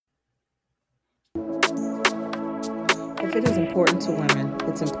If it is important to women,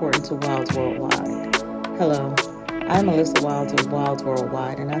 it's important to Wilds Worldwide. Hello, I'm Alyssa Wilds of Wilds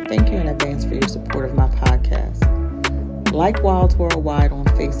Worldwide, and I thank you in advance for your support of my podcast. Like Wilds Worldwide on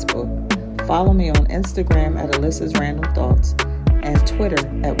Facebook, follow me on Instagram at Alyssa's Random Thoughts, and Twitter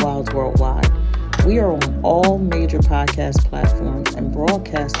at Wilds Worldwide. We are on all major podcast platforms and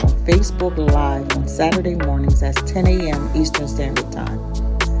broadcast on Facebook Live on Saturday mornings at 10 a.m. Eastern Standard Time.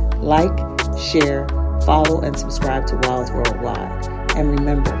 Like, share, follow, and subscribe to Wilds Worldwide. And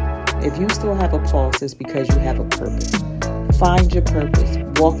remember, if you still have a pulse, it's because you have a purpose. Find your purpose,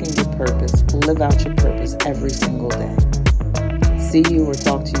 walk in your purpose, live out your purpose every single day. See you or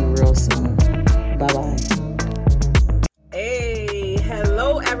talk to you real soon. Bye-bye. Hey,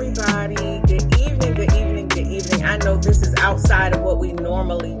 hello everybody. Good evening, good evening, good evening. I know this is outside of what we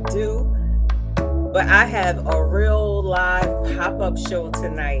normally do, but I have a real live pop-up show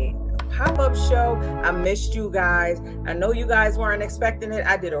tonight. Pop-up show. I missed you guys. I know you guys weren't expecting it.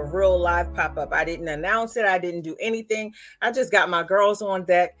 I did a real live pop-up. I didn't announce it. I didn't do anything. I just got my girls on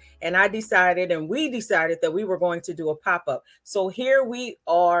deck and we decided that we were going to do a pop-up. So here we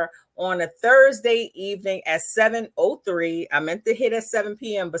are on a Thursday evening at 7:03. I meant to hit at 7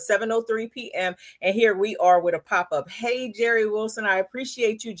 p.m., but 7:03 p.m. And here we are with a pop-up. Hey, Jerry Wilson, I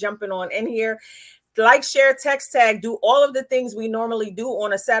appreciate you jumping on in here. Like, share, text, tag, do all of the things we normally do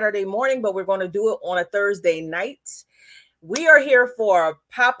on a Saturday morning, but we're going to do it on a Thursday night. We are here for a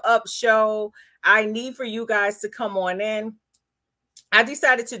pop-up show. I need for you guys to come on in. I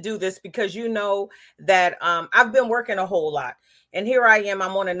decided to do this because you know that I've been working a whole lot. And here I am.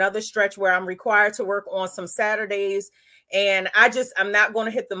 I'm on another stretch where I'm required to work on some Saturdays. And I'm not going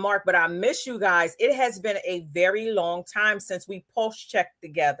to hit the mark, but I miss you guys. It has been a very long time since we pulse checked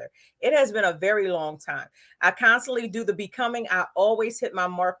together. It has been a very long time. I constantly do the Becoming. I always hit my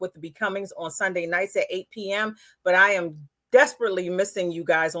mark with the Becomings on Sunday nights at 8 p.m., but I am desperately missing you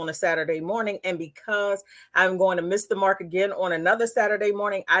guys on a Saturday morning. And because I'm going to miss the mark again on another Saturday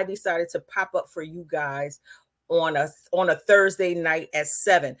morning, I decided to pop up for you guys on a Thursday night at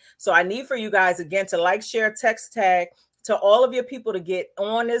 7. So I need for you guys again to like, share, text, tag, to all of your people to get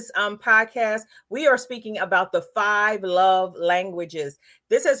on this podcast. We are speaking about the 5 love languages.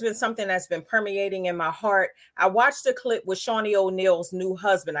 This has been something that's been permeating in my heart. I watched a clip with Shawnee O'Neal's new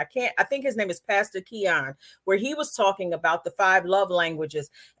husband. I think his name is Pastor Keon, where he was talking about the 5 love languages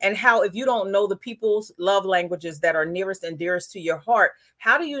and how if you don't know the people's love languages that are nearest and dearest to your heart,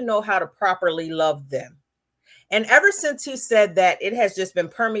 how do you know how to properly love them? And ever since he said that, it has just been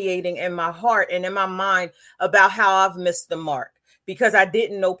permeating in my heart and in my mind about how I've missed the mark because I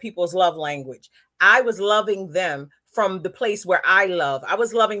didn't know people's love language. I was loving them from the place where I love. I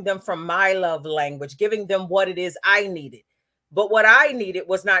was loving them from my love language, giving them what it is I needed. But what I needed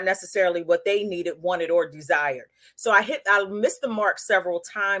was not necessarily what they needed, wanted, or desired. So I missed the mark several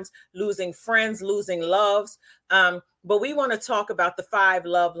times, losing friends, losing loves. But we want to talk about the 5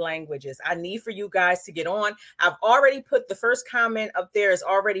 love languages. I need for you guys to get on. I've already put the first comment up there is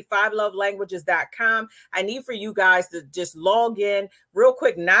already 5lovelanguages.com. I need for you guys to just log in real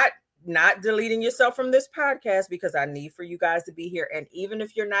quick, not deleting yourself from this podcast because I need for you guys to be here. And even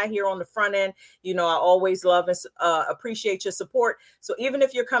if you're not here on the front end, you know, I always love and appreciate your support. So even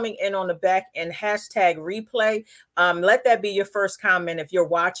if you're coming in on the back end, hashtag replay, let that be your first comment if you're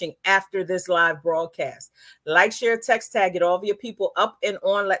watching after this live broadcast. Like, share, text, tag, get all of your people up and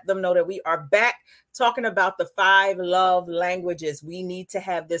on. Let them know that we are back talking about the 5 love languages. We need to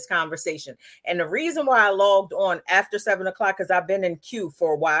have this conversation. And the reason why I logged on after 7 o'clock, because I've been in queue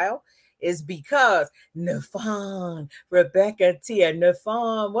for a while, is because Nafan, Rebecca Tia,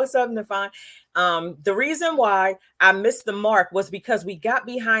 Nafan, what's up, Nafan? The reason why I missed the mark was because we got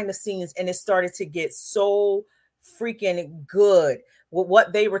behind the scenes and it started to get so freaking good with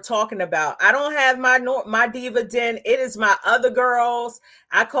what they were talking about. I don't have my diva den. It is my other girls.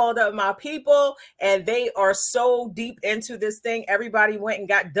 I called up my people and they are so deep into this thing. Everybody went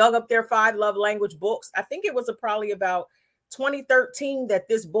and dug up their 5 love language books. I think it was probably about 2013 that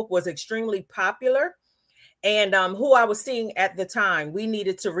this book was extremely popular. And who I was seeing at the time, we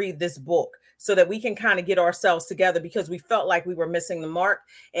needed to read this book so that we can kind of get ourselves together because we felt like we were missing the mark.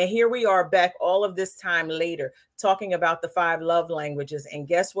 And here we are back all of this time later talking about the 5 love languages. And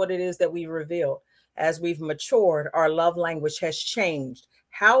guess what it is that we revealed? As we've matured, our love language has changed.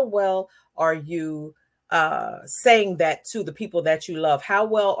 How well are you saying that to the people that you love? How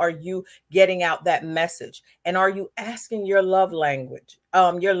well are you getting out that message? And are you asking your love language,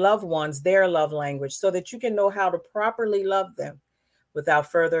 your loved ones, their love language, so that you can know how to properly love them?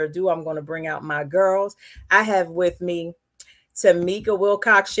 Without further ado, I'm going to bring out my girls. I have with me Tamika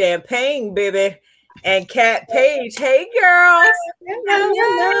Wilcox Champagne, baby. And Kat Page. Hey, girls.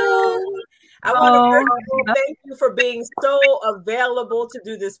 Hello. I want to first of all thank you for being so available to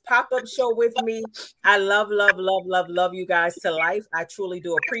do this pop-up show with me. I love you guys to life. I truly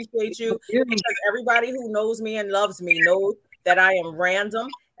do appreciate you because everybody who knows me and loves me knows that I am random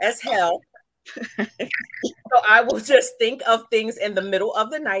as hell. So I will just think of things in the middle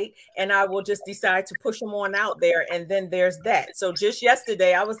of the night and I will just decide to push them on out there. And then there's that. So just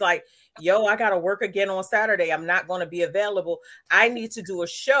yesterday, I was like, yo, I got to work again on Saturday. I'm not going to be available. I need to do a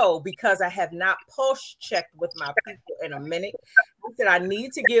show because I have not pulse checked with my people in a minute. I said, I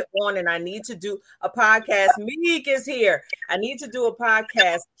need to get on and I need to do a podcast. Meek is here. I need to do a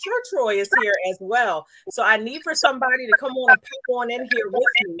podcast. Troy is here as well. So I need for somebody to come on and pop on in here with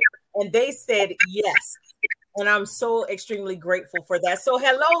me. And they said yes. And I'm so extremely grateful for that. So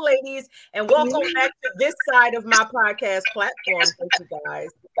hello, ladies, and welcome back to this side of my podcast platform. Thank you, guys.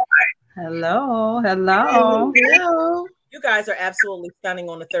 Hello. You guys are absolutely stunning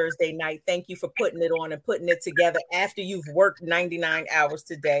on a Thursday night. Thank you for putting it on and putting it together after you've worked 99 hours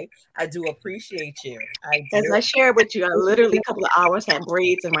today. I do appreciate you. As I shared with you, I literally a couple of hours had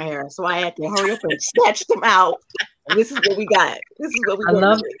braids in my hair, so I had to hurry up and snatch them out. And this is what we got. This is what we got.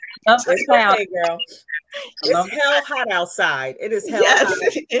 Love it's okay, girl. It's hell hot outside. It is hell hot.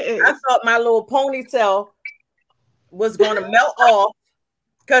 I thought my little ponytail was going to melt off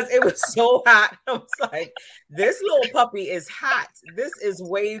because it was so hot. I was like, this little puppy is hot. This is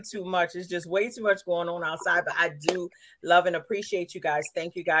way too much. It's just way too much going on outside. But I do love and appreciate you guys.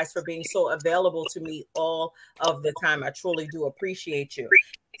 Thank you guys for being so available to me all of the time. I truly do appreciate you.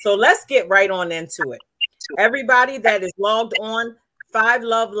 So let's get right on into it. Everybody that is logged on,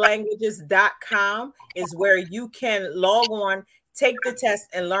 5lovelanguages.com is where you can log on, take the test,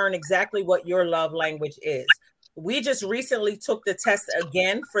 and learn exactly what your love language is. We just recently took the test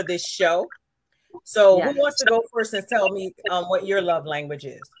again for this show. So who wants to go first and tell me what your love language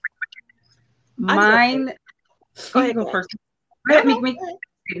is? Mine. Go ahead. Go first. Go ahead.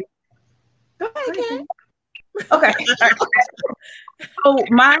 Go ahead. Okay. So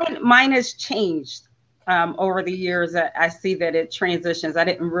mine has changed over the years. I see that it transitions. I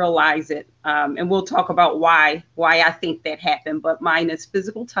didn't realize it, and we'll talk about why I think that happened. But mine is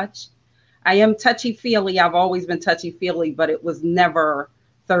physical touch. I am touchy-feely. I've always been touchy-feely, but it was never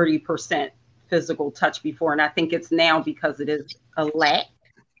 30% physical touch before. And I think it's now because it is a lack.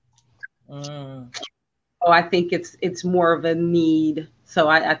 So I think it's more of a need. So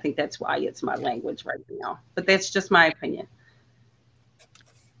I think that's why it's my language right now. But that's just my opinion.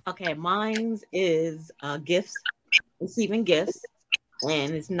 Okay, mine is gifts, receiving gifts.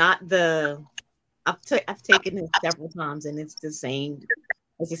 And it's not I've taken it several times and it's the same.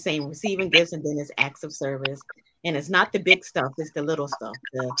 It's the same, receiving gifts, and then it's acts of service. And it's not the big stuff, it's the little stuff,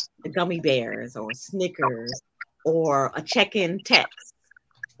 the gummy bears or Snickers or a check-in text.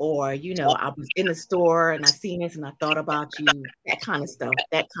 Or, I was in the store and I seen this and I thought about you, that kind of stuff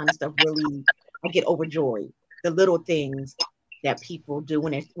really, I get overjoyed. The little things that people do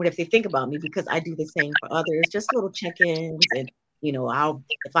if they think about me, because I do the same for others, just little check-ins. And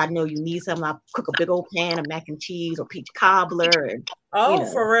if I know you need something, I'll cook a big old pan of mac and cheese or peach cobbler. And,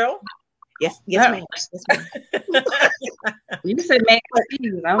 for real? Yes, ma'am. You said mac and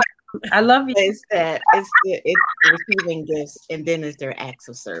cheese. I love you. It's receiving gifts, and then it's their acts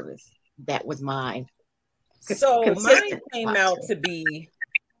of service. That was mine. So mine came out to be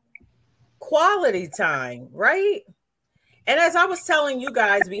quality time, right? And as I was telling you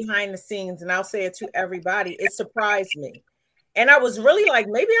guys behind the scenes, and I'll say it to everybody, it surprised me. And I was really like,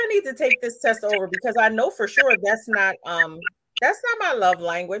 maybe I need to take this test over because I know for sure that's not my love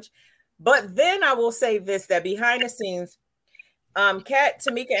language. But then I will say this, that behind the scenes, Kat,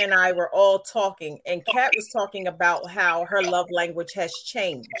 Tamika, and I were all talking, and Kat was talking about how her love language has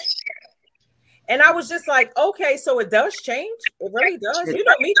changed. And I was just like, okay, so it does change. It really does. Me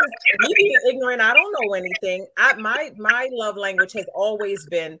being ignorant, I don't know anything. My love language has always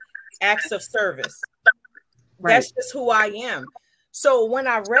been acts of service. Right. That's just who I am. So when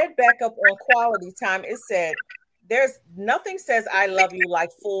I read back up on quality time, it said, there's nothing says I love you like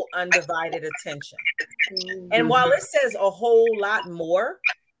full undivided attention. And while it says a whole lot more,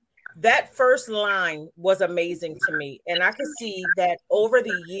 that first line was amazing to me. And I can see that over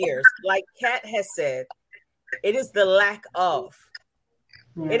the years, like Kat has said, it is the lack of.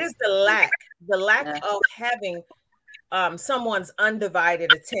 It is the lack of having someone's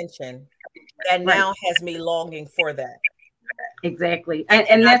undivided attention that now has me longing for that. Exactly.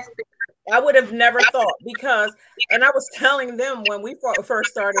 And that's, I would have never thought, because, and I was telling them when we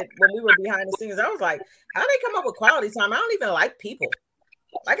first started, when we were behind the scenes, I was like, how do they come up with quality time? I don't even like people.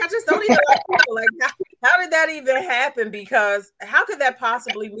 Like, I just don't even like people. Like, how did that even happen? Because how could that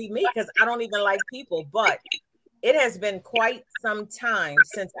possibly be me? Because I don't even like people. But it has been quite some time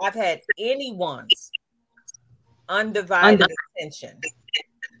since I've had anyone's undivided attention.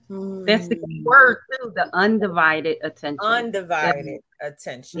 That's the key word too, the undivided attention. Undivided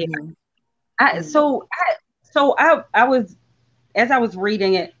attention. Yeah. So I was, as I was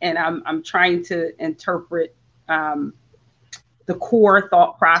reading it, and I'm trying to interpret the core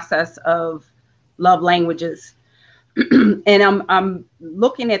thought process of love languages. And I'm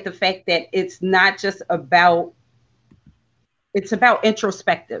looking at the fact that it's not just about, it's about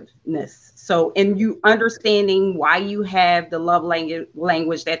introspectiveness. So in you understanding why you have the love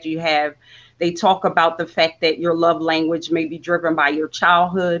language that you have, they talk about the fact that your love language may be driven by your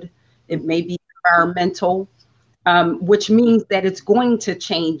childhood. It may be environmental, which means that it's going to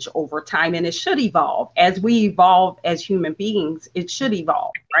change over time, and it should evolve. As we evolve as human beings, it should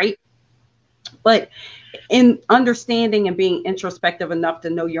evolve, right? But in understanding and being introspective enough to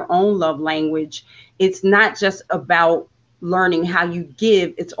know your own love language, it's not just about learning how you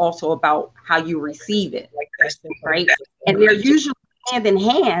give, it's also about how you receive it, right? And they're usually hand in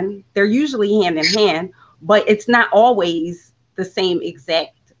hand. They're usually hand in hand, but it's not always the same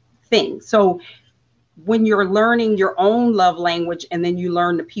exact thing. So when you're learning your own love language, and then you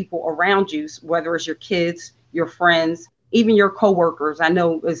learn the people around you, whether it's your kids, your friends, even your coworkers. I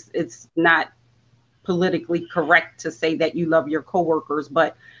know it's not politically correct to say that you love your coworkers,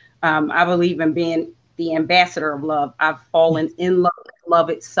 but I believe in being the ambassador of love. I've fallen in love with love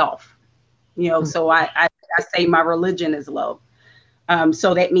itself, so I say my religion is love.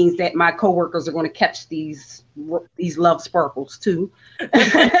 So that means that my coworkers are going to catch these love sparkles too.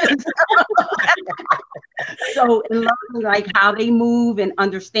 So in learning like how they move and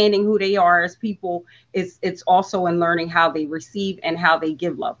understanding who they are as people, it's also in learning how they receive and how they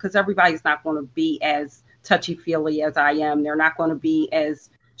give love, because everybody's not going to be as touchy-feely as I am. They're not going to be as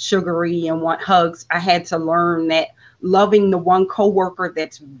sugary and want hugs. I had to learn that loving the one coworker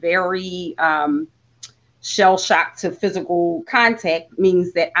that's very shell-shocked to physical contact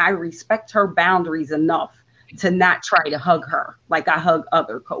means that I respect her boundaries enough to not try to hug her like I hug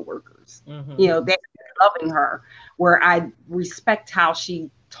other coworkers. That's loving her, where I respect how she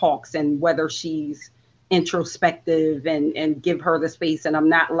talks and whether she's introspective and give her the space, and I'm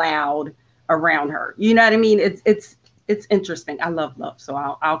not loud around her. You know what I mean? It's interesting. I love love, so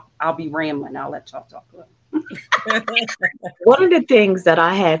I'll be rambling. I'll let y'all talk. One of the things that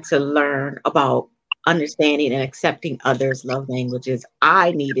I had to learn about understanding and accepting others' love languages,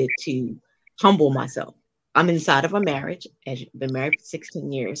 I needed to humble myself. I'm inside of a marriage, as you've been married for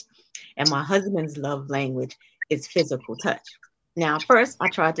 16 years, and my husband's love language is physical touch. Now, first, I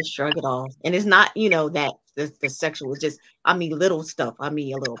tried to shrug it off, and it's not, that the sexual, it's just, little stuff. A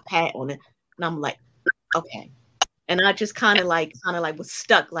little pat on it, and I'm like, okay. And I just kind of like was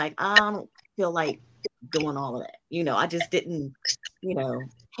stuck, like, I don't feel like doing all of that. I just didn't,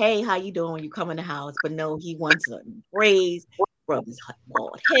 hey, how you doing when you come in the house? But no, he wants to embrace, rub his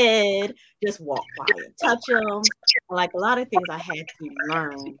bald head, just walk by and touch him. Like a lot of things I had to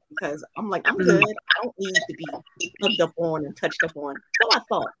learn, because I'm like, I'm good. I don't need to be hugged up on and touched up on. So I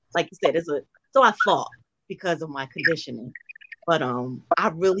thought, like you said, so I thought because of my conditioning. But I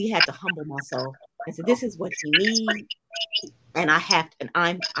really had to humble myself and say, this is what he needs. And I have to, and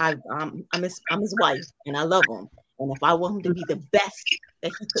I'm his wife, and I love him. And if I want him to be the best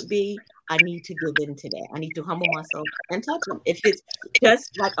that he could be, I need to give in to that. I need to humble myself and touch him. If it's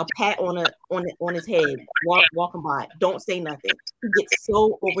just like a pat on his head, walking by, don't say nothing. He gets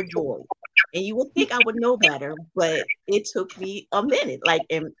so overjoyed. And you would think I would know better, but it took me a minute. Like,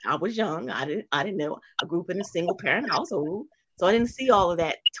 and I was young. I didn't know. I grew up in a single parent household. So I didn't see all of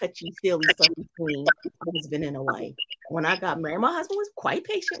that touchy-feely stuff between husband and a wife. When I got married, my husband was quite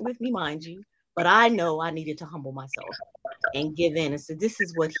patient with me, mind you. But I know I needed to humble myself and give in and say, this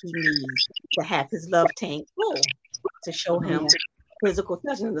is what he needs to have his love tank full, to show him physical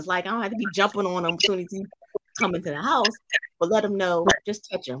touch. And it's like, I don't have to be jumping on him as soon as he come into the house, but let him know, just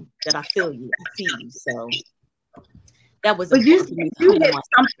touch him, that I feel you, I see you. So that was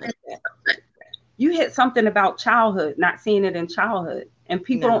you hit something about childhood, not seeing it in childhood. And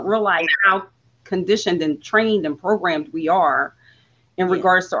people don't realize how conditioned and trained and programmed we are in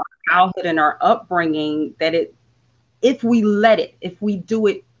regards to our childhood and our upbringing, that if we do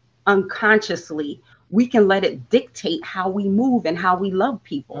it unconsciously, we can let it dictate how we move and how we love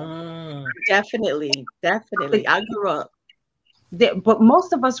people. Definitely. I grew up. But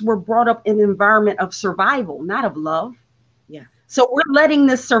most of us were brought up in an environment of survival, not of love. Yeah. So we're letting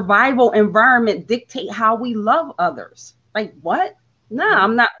the survival environment dictate how we love others. Like, what? No,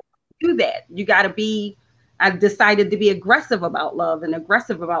 I'm not do that. You got to be. I've decided to be aggressive about love and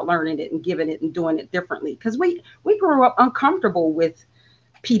aggressive about learning it and giving it and doing it differently because we grew up uncomfortable with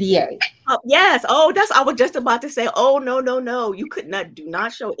PDA. Oh, yes. Oh, that's I was just about to say. Oh, no. You could not do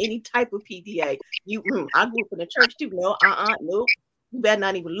not show any type of PDA. You I grew up in the church too. No, nope. You better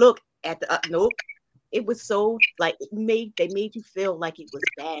not even look at the nope. It was so like they made you feel like it was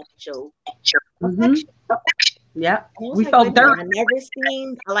bad to show affection. Yeah. We felt dirty. I never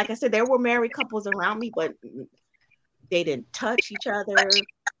seen, like I said, there were married couples around me, but they didn't touch each other.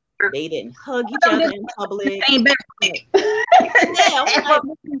 They didn't hug each other in public. Same bed.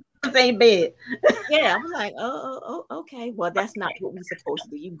 Same bed. Yeah, I'm like, oh, okay. Well, that's not what we're supposed to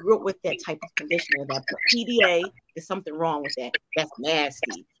do. You grew up with that type of conditioning. That PDA is something wrong with that. That's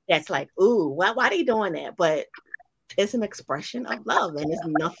nasty. That's like, ooh, why are they doing that? But it's an expression of love, and there's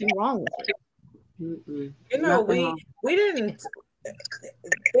nothing wrong with it. You know, we didn't.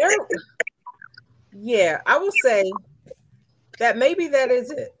 Yeah, I will say that maybe that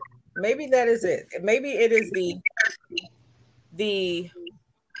is it. Maybe that is it. Maybe it is the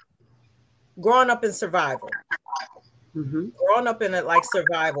growing up in survival, growing up in a like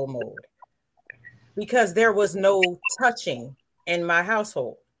survival mode, because there was no touching in my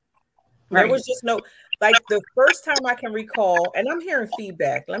household. There was just no, like the first time I can recall, and I'm hearing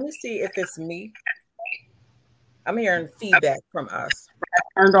feedback. Let me see if it's me. I'm hearing feedback from us.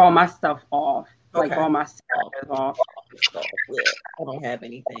 I turned all my stuff off. Okay. Like all my stuff is off. I don't have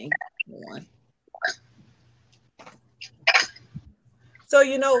anything. So,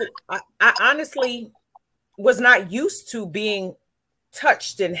 you know, I honestly was not used to being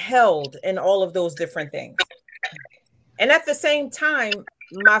touched and held and all of those different things. And at the same time,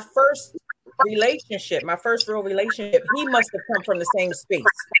 my first real relationship, he must have come from the same space.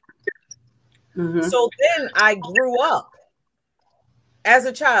 So then I grew up as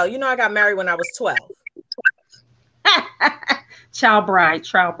a child. You know, I got married when I was 12. Child bride.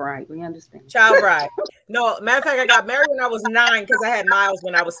 We understand. Child bride. No, matter of fact, I got married when I was 9 because I had Miles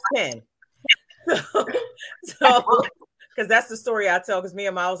when I was 10. So, because that's the story I tell, because me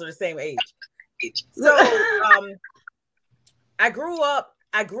and Miles are the same age. So, I grew up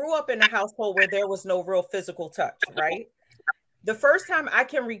in a household where there was no real physical touch, right? The first time I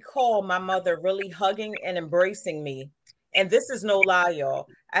can recall my mother really hugging and embracing me, and this is no lie, y'all,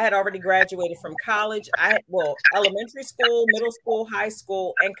 I had already graduated from college. Elementary school, middle school, high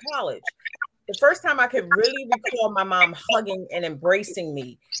school, and college. The first time I could really recall my mom hugging and embracing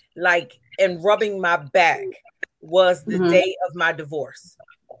me, like, and rubbing my back was the day of my divorce.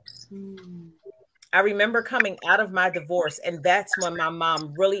 I remember coming out of my divorce, and that's when my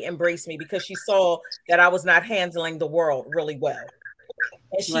mom really embraced me because she saw that I was not handling the world really well.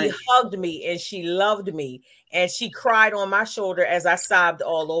 And she hugged me and she loved me and she cried on my shoulder as I sobbed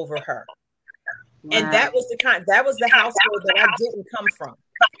all over her. And that was the household that I didn't come from.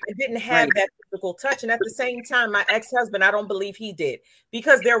 It didn't have that physical touch. And at the same time, my ex-husband, I don't believe he did,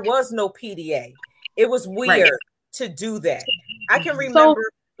 because there was no PDA. It was weird to do that. I can remember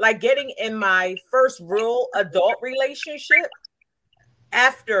like getting in my first real adult relationship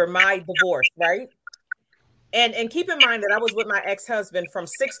after my divorce, right? And keep in mind that I was with my ex-husband from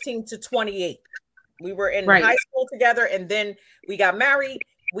 16 to 28. We were in high school together, and then we got married.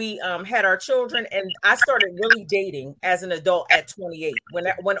 We had our children, and I started really dating as an adult at 28.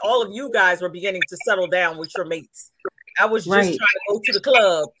 When all of you guys were beginning to settle down with your mates, I was just trying to go to the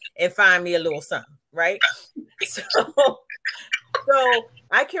club and find me a little something, right? So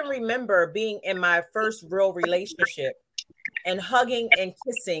I can remember being in my first real relationship, and hugging and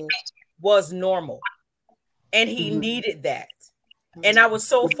kissing was normal. And he needed that. And I was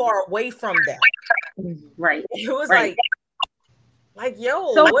so far away from that. Right. It was like,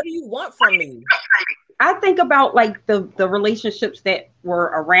 yo, so, what do you want from me? I think about like the relationships that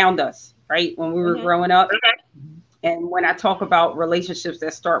were around us, right? When we were growing up. And when I talk about relationships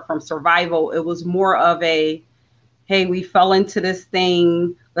that start from survival, it was more of a, hey, we fell into this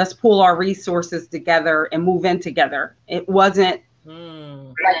thing. Let's pull our resources together and move in together. It wasn't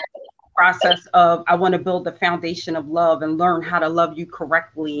like process of, I want to build the foundation of love and learn how to love you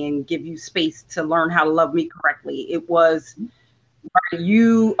correctly and give you space to learn how to love me correctly. It was,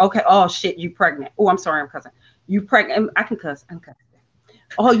 you, okay, oh shit, you pregnant. Oh, I'm sorry, I'm cussing. You pregnant. I can cuss. I'm cussing.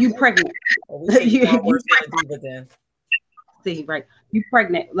 Oh, you pregnant. See, right. You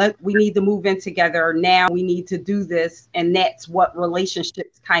pregnant. We need to move in together. Now we need to do this. And that's what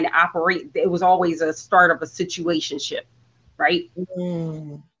relationships kind of operate. It was always a start of a situationship, right?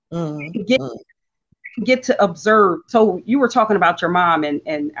 Get to observe. So you were talking about your mom,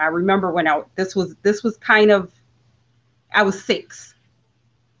 and I remember when this was kind of, I was 6,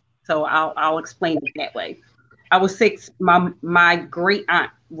 So I'll explain it that way. I was 6. My great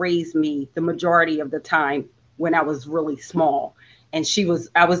aunt raised me the majority of the time when I was really small. And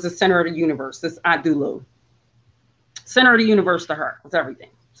I was the center of the universe. This Aunt Dulu. Center of the universe to her was everything.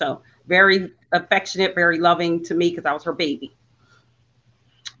 So very affectionate, very loving to me because I was her baby.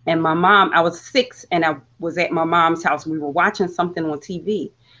 And my mom, I was 6 and I was at my mom's house. We were watching something on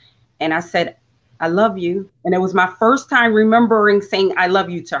TV. And I said, I love you. And it was my first time remembering saying I love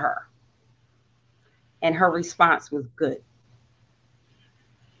you to her. And her response was good.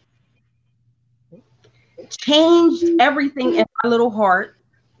 Changed everything in my little heart,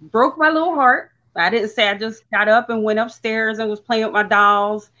 broke my little heart. I didn't say, I just got up and went upstairs and was playing with my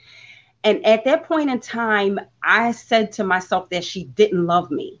dolls. And at that point in time, I said to myself that she didn't love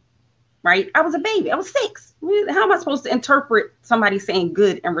me, right? I was a baby. I was 6. How am I supposed to interpret somebody saying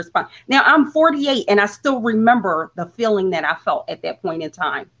good and respond? Now I'm 48 and I still remember the feeling that I felt at that point in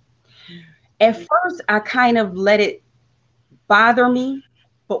time. At first, I kind of let it bother me.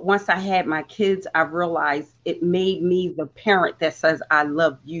 But once I had my kids, I realized it made me the parent that says, I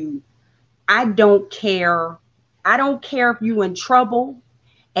love you. I don't care. I don't care if you're in trouble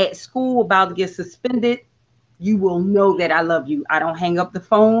at school, about to get suspended. You will know that I love you. I don't hang up the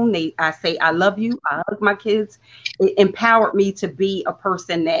phone. I say, I love you. I hug my kids. It empowered me to be a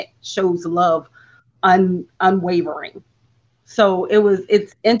person that shows love unwavering. So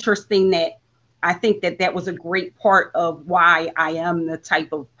it's interesting that I think that was a great part of why I am the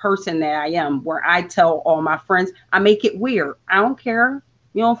type of person that I am, where I tell all my friends, I make it weird. I don't care.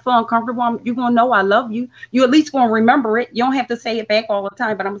 You don't feel uncomfortable. You're going to know I love you. You at least going to remember it. You don't have to say it back all the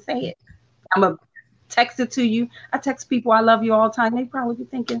time, but I'm going to say it. I'm going to text it to you. I text people I love you all the time. They probably be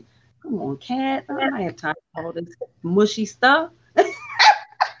thinking, come on, Kat. I don't have time for all this mushy stuff. I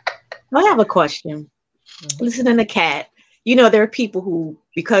have a question. Listening to Kat, you know, there are people who,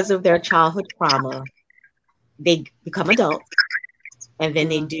 because of their childhood trauma, they become adults and then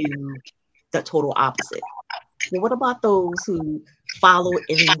they do the total opposite. But what about those who follow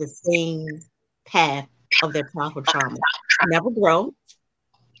in the same path of their childhood trauma, never grow,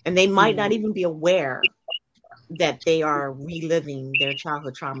 and they might not even be aware that they are reliving their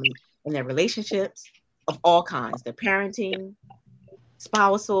childhood trauma in their relationships of all kinds, their parenting,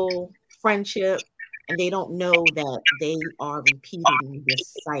 spousal, friendship, and they don't know that they are repeating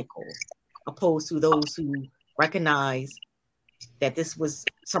this cycle, opposed to those who recognize that this was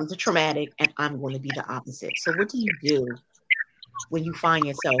something traumatic and I'm going to be the opposite. So what do you do when you find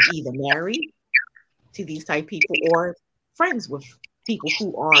yourself either married to these type of people or friends with people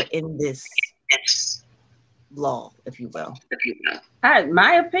who are in this law, if you will?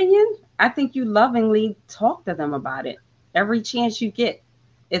 My opinion, I think you lovingly talk to them about it every chance you get.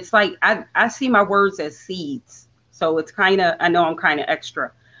 It's like I see my words as seeds. So it's kind of, I know I'm kind of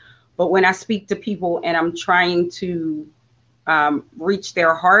extra, but when I speak to people and I'm trying to reach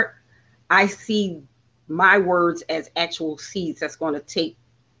their heart, I see my words as actual seeds that's going to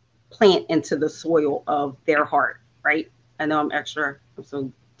plant into the soil of their heart, right? I know I'm extra.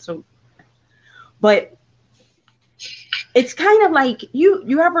 So, but it's kind of like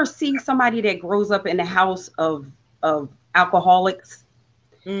you ever see somebody that grows up in a house of alcoholics,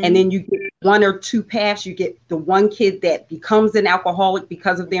 and then you get 1 or 2 paths. You get the one kid that becomes an alcoholic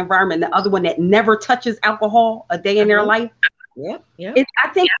because of the environment, the other one that never touches alcohol a day in their life. Yeah. I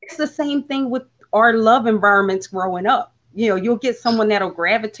think it's the same thing with our love environments growing up. You know, you'll get someone that'll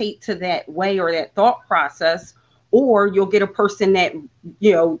gravitate to that way or that thought process, or you'll get a person that,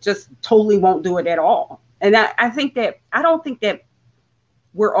 you know, just totally won't do it at all. And I don't think that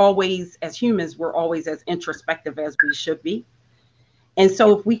we're always, as humans, we're always as introspective as we should be. And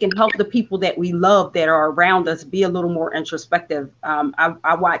so if we can help the people that we love that are around us be a little more introspective,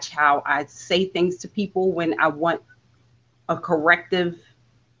 I watch how I say things to people when I want a corrective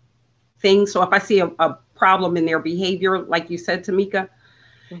thing. So if I see a problem in their behavior, like you said, Tamika,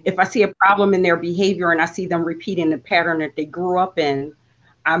 if I see a problem in their behavior and I see them repeating the pattern that they grew up in,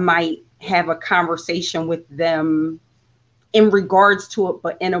 I might have a conversation with them in regards to it,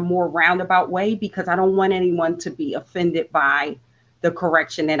 but in a more roundabout way, because I don't want anyone to be offended by the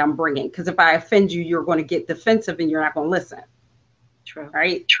correction that I'm bringing. Because if I offend you, you're going to get defensive and you're not going to listen. True.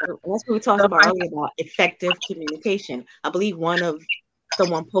 Right? True. And that's what we talked about earlier about effective communication. I believe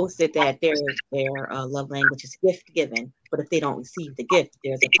someone posted that their love language is gift giving, but if they don't receive the gift,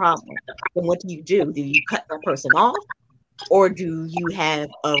 there's a problem. Then what do? Do you cut that person off, or do you have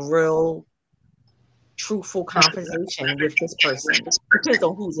a real truthful conversation with this person? It depends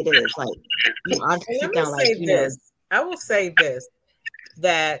on whose it is. Like, I will say this,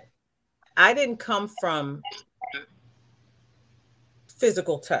 that I didn't come from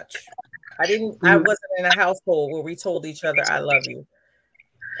physical touch. I wasn't in a household where we told each other, I love you.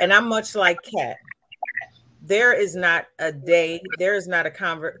 And I'm much like Kat. There is not a day,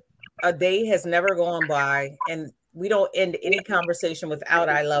 a day has never gone by and we don't end any conversation without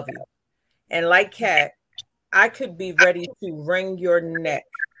I love you. And like Kat, I could be ready to wring your neck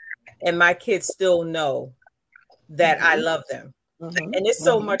and my kids still know that I love them. And it's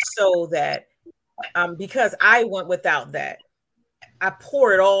so much so that because I went without that, I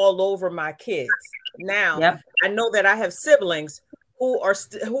pour it all over my kids. Now I know that I have siblings who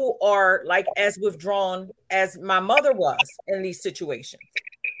are like as withdrawn as my mother was in these situations.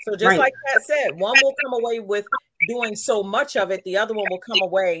 So just like Kat said, one will come away with doing so much of it. The other one will come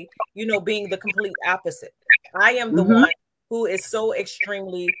away, being the complete opposite. I am the one who is so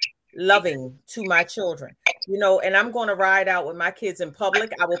extremely loving to my children, and I'm going to ride out with my kids in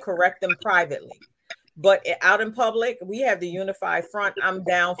public. I will correct them privately. But out in public, we have the unified front. I'm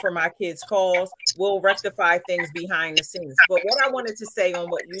down for my kids' calls. We'll rectify things behind the scenes. But what I wanted to say on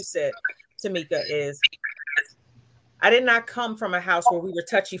what you said, Tamika, is I did not come from a house where we were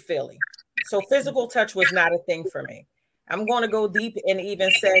touchy-feely. So physical touch was not a thing for me. I'm going to go deep and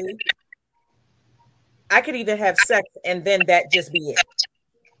even say I could even have sex and then that just be it.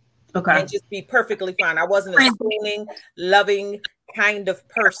 Okay. And just be perfectly fine. I wasn't a spooning, loving kind of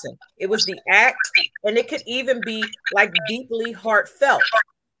person. It was the act, and it could even be like deeply heartfelt.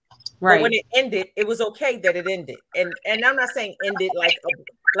 Right. But when it ended, it was okay that it ended. And I'm not saying ended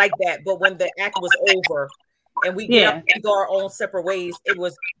like that, but when the act was over and we get up and go our own separate ways,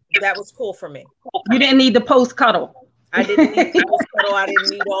 that was cool for me. You didn't need the post cuddle. I didn't need the post cuddle. I didn't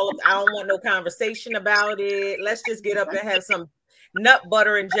need I don't want no conversation about it. Let's just get up and have some nut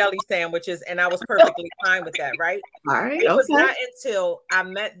butter and jelly sandwiches, and I was perfectly fine with that, right? All right. It was not until I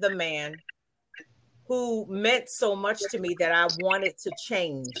met the man who meant so much to me that I wanted to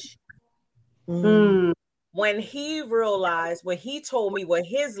change. When he realized, when he told me what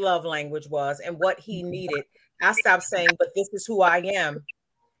his love language was and what he needed, I stopped saying, but this is who I am,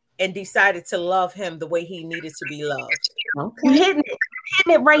 and decided to love him the way he needed to be loved. Okay. You're hitting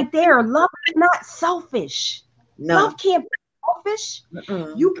it right there. Love is not selfish. No. Love can't be selfish.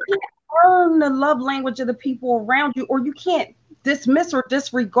 You can't learn the love language of the people around you, or you can't dismiss or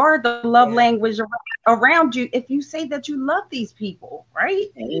disregard the love language around you if you say that you love these people, right?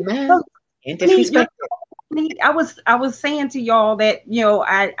 Amen. So, I was saying to y'all that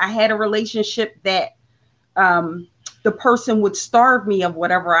I had a relationship that the person would starve me of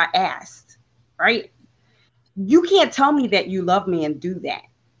whatever I asked, right? You can't tell me that you love me and do that.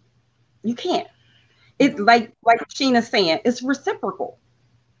 You can't. It's like Sheena's saying, it's reciprocal.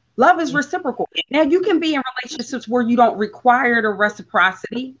 Love is reciprocal. Now you can be in relationships where you don't require the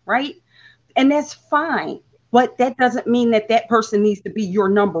reciprocity, right? And that's fine. But that doesn't mean that person needs to be your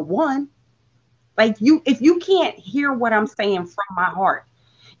number one. Like if you can't hear what I'm saying from my heart,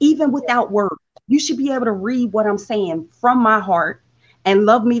 even without words, you should be able to read what I'm saying from my heart and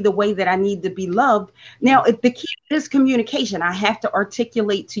love me the way that I need to be loved. Now, if the key is communication, I have to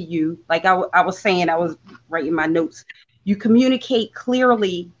articulate to you, like I was saying, I was writing my notes. You communicate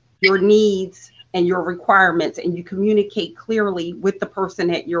clearly your needs and your requirements, and you communicate clearly with the person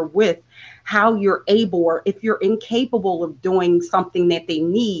that you're with, how you're able, or if you're incapable of doing something that they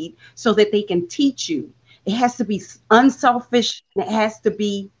need so that they can teach you. It has to be unselfish. And it has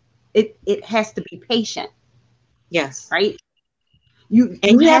to be patient. Yes. Right. You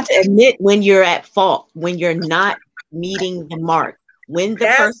have to admit when you're at fault, when you're not meeting the mark. When the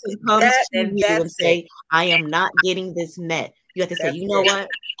person comes to you and say, I am not getting this met, you have to say, you know what?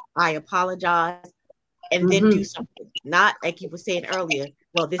 I apologize, and then do something. Not like you were saying earlier,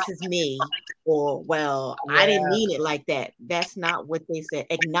 well, this is me, or well, I didn't mean it like that. That's not what they said.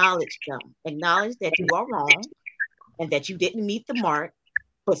 Acknowledge them. Acknowledge that you are wrong and that you didn't meet the mark.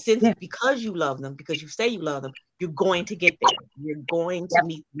 But because you love them, because you say you love them, you're going to get there. You're going to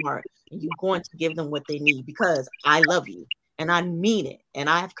meet the mark, and you're going to give them what they need because I love you and I mean it. And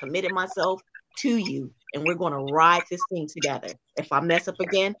I have committed myself to you, and we're going to ride this thing together. If I mess up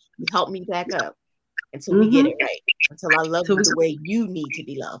again, you help me back up until we get it right. Until I love you the way you need to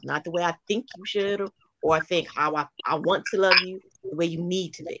be loved, not the way I think you should, or I think how I want to love you, the way you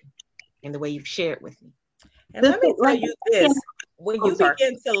need to be, and the way you've shared with me. And let me tell you this. When you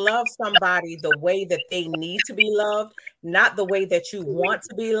begin to love somebody the way that they need to be loved, not the way that you want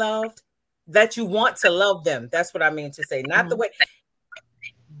to be loved, that you want to love them. That's what I mean to say. Not the way.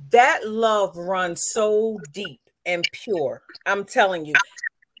 That love runs so deep and pure. I'm telling you.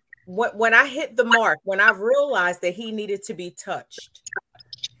 When I hit the mark, when I realized that he needed to be touched,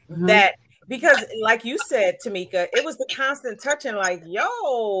 that Because like you said, Tamika, it was the constant touching, like,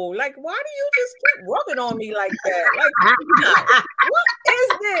 yo, like, why do you just keep rubbing on me like that? Like, what is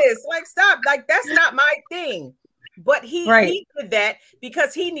this? Like, stop. Like, that's not my thing. But he did that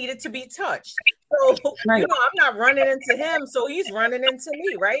because he needed to be touched. So, I'm not running into him, so he's running into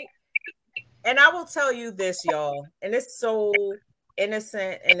me, right? And I will tell you this, y'all, and it's so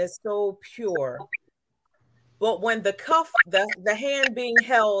innocent and it's so pure. But when the cuff, the hand being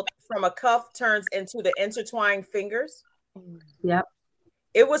held from a cuff turns into the intertwined fingers,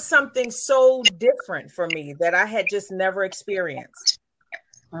 it was something so different for me that I had just never experienced.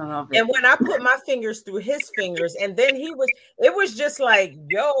 I love it. And when I put my fingers through his fingers, and then it was just like,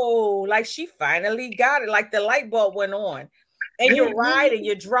 yo, like she finally got it. Like the light bulb went on. And you're riding,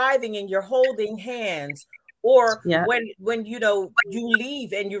 you're driving, and you're holding hands. Or when you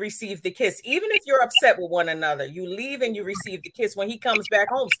leave and you receive the kiss, even if you're upset with one another, you leave and you receive the kiss. When he comes back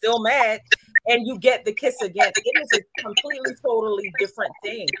home, still mad, and you get the kiss again, it is a completely, totally different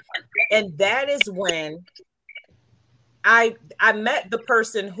thing. And that is when I met the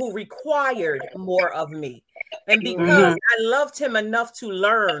person who required more of me. And because I loved him enough to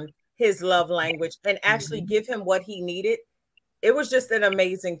learn his love language and actually give him what he needed, it was just an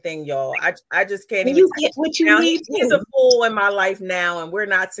amazing thing, y'all. I just can't even. You get what you need. He's a fool in my life now, and we're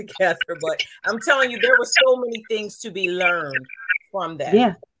not together. But I'm telling you, there were so many things to be learned from that.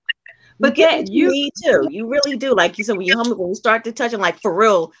 Yeah, but you need to. You really do. Like you said, when you start to touch them, like for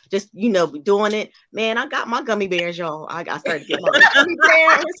real, just doing it. Man, I got my gummy bears, y'all. I started getting my gummy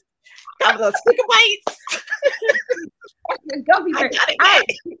bears. Got those sticker bites. Gummy bears.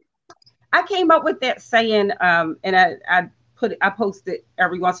 I came up with that saying, and I post it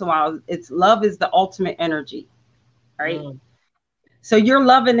every once in a while. It's love is the ultimate energy, right? So you're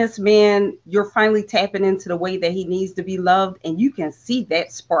loving this man. You're finally tapping into the way that he needs to be loved, and you can see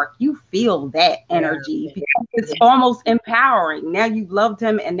that spark. You feel that energy. It's almost empowering. Now you've loved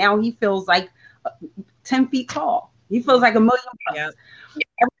him, and now he feels like 10 feet tall. He feels like $1 million. Yeah.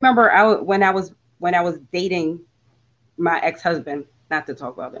 I remember when I was dating my ex-husband. Not to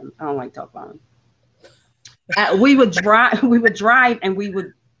talk about him. I don't like to talk about him. We would drive and we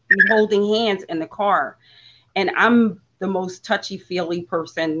would be holding hands in the car. And I'm the most touchy-feely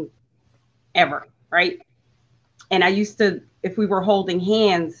person ever, right? And I used to, if we were holding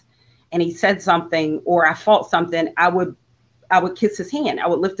hands and he said something or I felt something, I would kiss his hand. I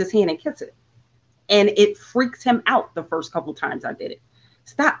would lift his hand and kiss it. And it freaked him out the first couple times I did it.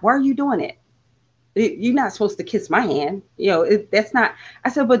 Stop, why are you doing it? You're not supposed to kiss my hand. That's not, I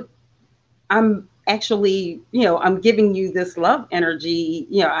said, but I'm actually, I'm giving you this love energy.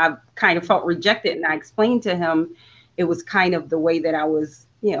 I kind of felt rejected, and I explained to him it was kind of the way that I was,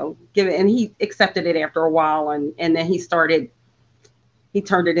 giving, and he accepted it after a while, and then he turned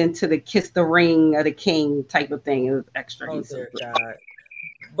it into the kiss the ring of the king type of thing. It was extra. Oh, dear God.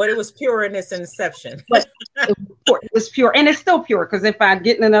 But it was pure in its inception. But it was pure, and it's still pure, because if I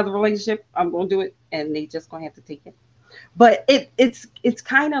get in another relationship, I'm going to do it, and they just going to have to take it. But it's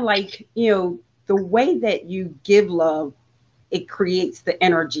kind of like, the way that you give love, it creates the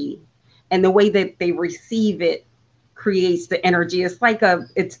energy, and the way that they receive it creates the energy. It's like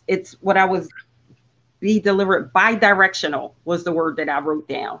it's what I was bi-directional was the word that I wrote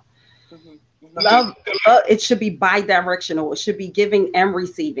down. Love, it should be bi-directional. It should be giving and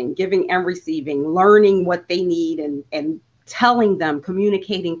receiving, learning what they need and telling them,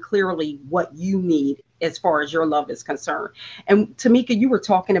 communicating clearly what you need as far as your love is concerned. And Tamika, you were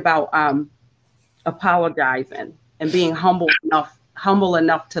talking about apologizing and being humble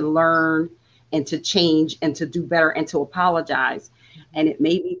enough to learn and to change and to do better and to apologize. And it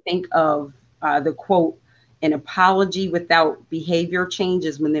made me think of the quote, "An apology without behavior change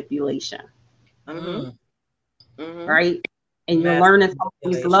is manipulation." Right? And you're learning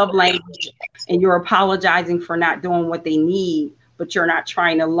somebody's love language, and you're apologizing for not doing what they need, but you're not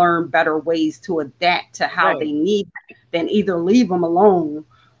trying to learn better ways to adapt to how they need it. Then either leave them alone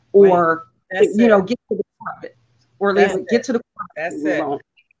or get to the carpet, or get to the carpet. That's it.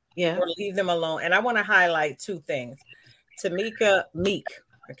 Yeah. Or leave them alone. And I want to highlight two things. Meek.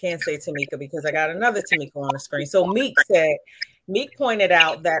 I can't say Tamika because I got another Tamika on the screen. So Meek pointed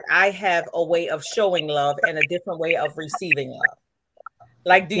out that I have a way of showing love and a different way of receiving love.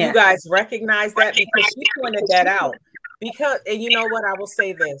 Like, do you guys recognize that? Because she pointed that out. And you know what? I will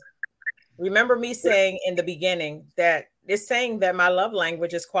say this. Remember me saying in the beginning that it's saying that my love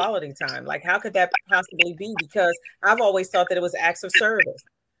language is quality time. Like, how could that possibly be? Because I've always thought that it was acts of service.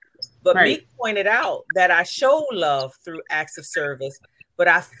 But Meek pointed out that I show love through acts of service, but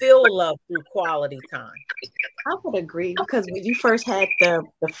I feel love through quality time. I would agree, because when you first had the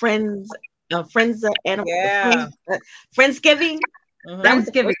friends Friends Friendsgiving. Mhm. That was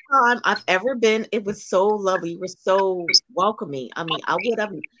the first time I've ever been. It was so lovely. You were so welcoming. I mean, I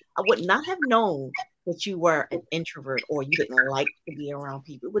would not have known that you were an introvert or you didn't like to be around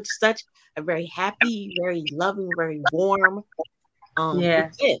people. It was such a very happy, very loving, very warm. Yeah.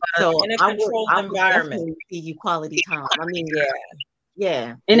 So In a I would controlled environment. definitely give you quality time. I mean, Yeah.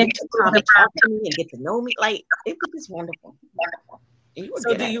 yeah. And And you took time to talk to me and get to know me. Like it was just wonderful. And you were So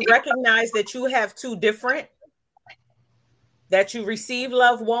good do at you it. recognize that you have two different, that you receive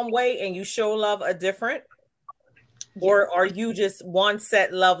love one way and you show love a different? Or are you just one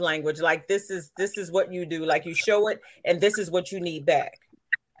set love language? Like this is what you do. Like you show it and this is what you need back.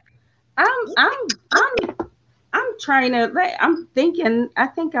 I'm trying to, like, I'm thinking, I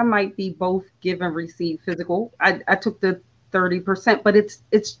think I might be both give and receive physical. I took the 30%, but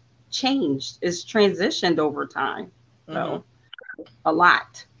it's changed. It's transitioned over time. So a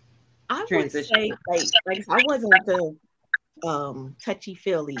lot. I would say like I wasn't the touchy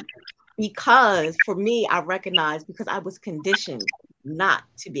feely because for me I recognized because I was conditioned not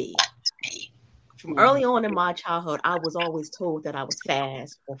to be. From early on in my childhood, I was always told that I was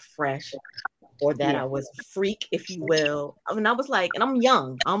fast or fresh or that I was a freak, if you will. I mean, I was like, and I'm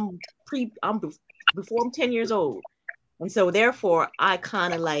young. I'm before I'm 10 years old. And so therefore I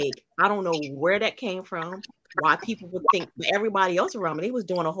kind of like, I don't know where that came from, why people would think everybody else around me, they was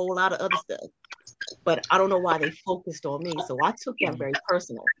doing a whole lot of other stuff. But I don't know why they focused on me. So I took that very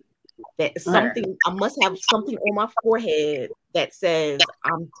personal. That something, I must have something on my forehead that says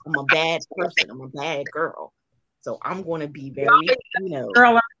I'm a bad person, I'm a bad girl. So I'm going to be very,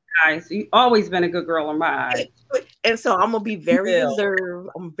 girl in my eyes. You've always been a good girl in my eyes. And so I'm gonna be very reserved.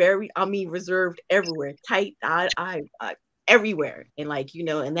 Reserved everywhere, tight. I everywhere, and like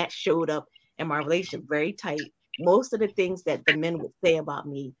and that showed up in my relationship, very tight. Most of the things that the men would say about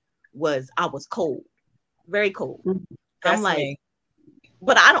me was I was cold, very cold. I'm like, me.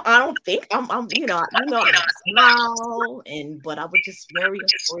 But I don't think I'm I smile but I was just very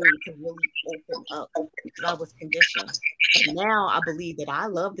afraid to really open up because I was conditioned. But now I believe that I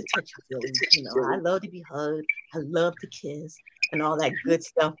love the touchy feelings. I love to be hugged. I love to kiss and all that good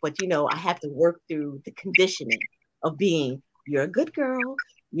stuff. But I have to work through the conditioning of being you're a good girl,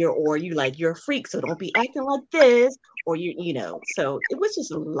 you're a freak, so don't be acting like this, or So it was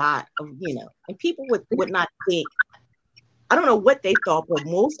just a lot of and people would not think. I don't know what they thought, but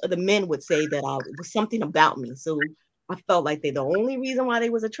most of the men would say that it was something about me. So I felt like the only reason why they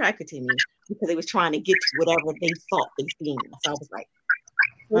was attracted to me because they was trying to get to whatever they thought they seen. So I was like,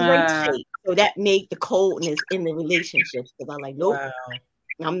 so that made the coldness in the relationships because I'm like, nope,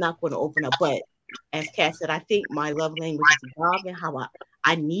 I'm not going to open up. But as Kat said, I think my love language is evolving. How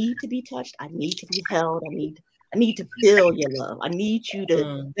I need to be touched. I need to be held. I need to feel your love. I need you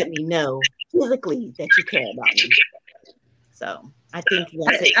to let me know physically that you care about me. So I think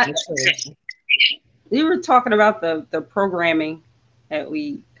that's it. You were talking about the programming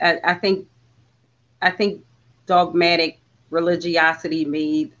that I think dogmatic religiosity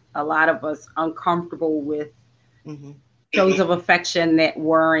made a lot of us uncomfortable with shows of affection that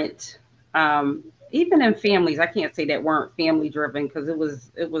weren't even in families. I can't say that weren't family driven because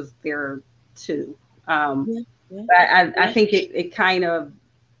it was there too. But I think it kind of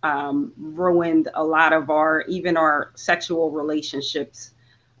ruined a lot of our sexual relationships,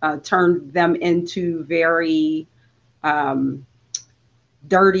 turned them into very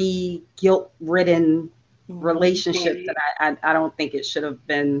dirty, guilt-ridden relationships that I don't think it should have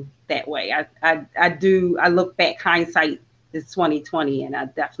been that way. I look back, hindsight is 2020, and I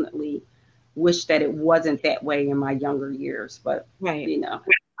definitely wish that it wasn't that way in my younger years. But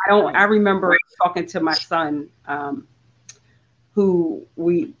I remember talking to my son, who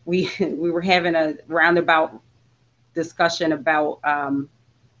we were having a roundabout discussion about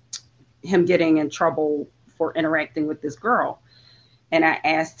him getting in trouble for interacting with this girl. And I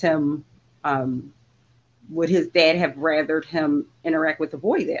asked him, would his dad have rathered him interact with a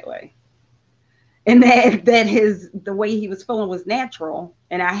boy that way? And that the way he was feeling was natural.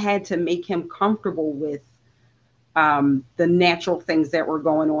 And I had to make him comfortable with the natural things that were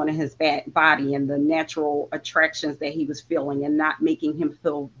going on in his body and the natural attractions that he was feeling, and not making him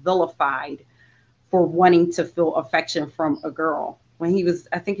feel vilified for wanting to feel affection from a girl. When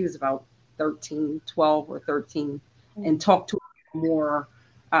I think he was about 12 or 13, and talked to a more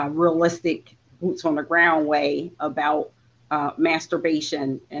realistic, boots on the ground way about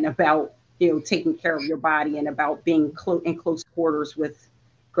masturbation and about taking care of your body and about being in close quarters with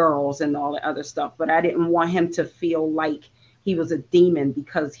girls and all the other stuff. But I didn't want him to feel like he was a demon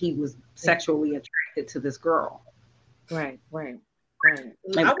because he was sexually attracted to this girl. Right. Right.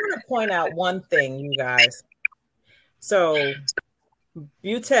 I want to point out one thing, you guys. So,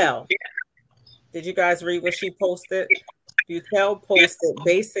 Butel, did you guys read what she posted? Butel posted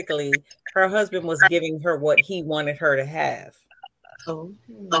basically her husband was giving her what he wanted her to have,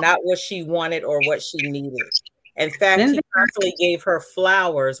 not what she wanted or what she needed. In fact, he constantly gave her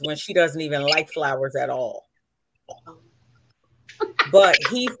flowers when she doesn't even like flowers at all. But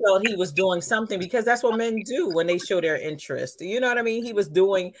he felt he was doing something because that's what men do when they show their interest. You know what I mean? He was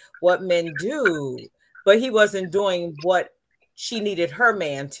doing what men do, but he wasn't doing what she needed her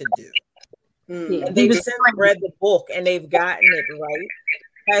man to do. And they've since read the book and they've gotten it right.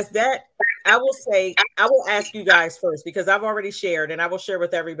 Has that, I will say, I will ask you guys first because I've already shared and I will share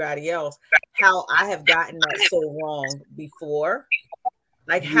with everybody else how I have gotten that so wrong before.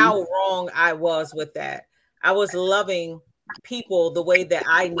 Like how wrong I was with that. I was loving people the way that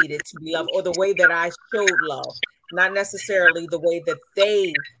I needed to be loved or the way that I showed love, not necessarily the way that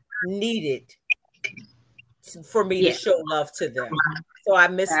they needed for me to show love to them. So I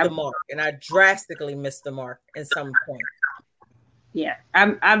missed the mark and I drastically missed the mark in some point. Yeah,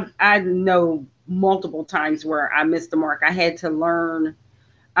 I know multiple times where I missed the mark. I had to learn,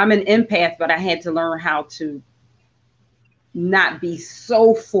 I'm an empath, but I had to learn how to not be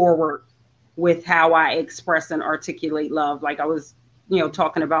so forward with how I express and articulate love. Like I was,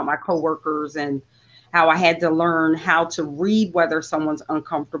 talking about my coworkers and how I had to learn how to read whether someone's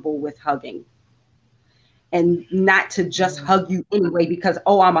uncomfortable with hugging. And not to just hug you anyway, because,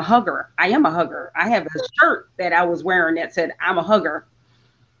 I'm a hugger. I am a hugger. I have a shirt that I was wearing that said, I'm a hugger.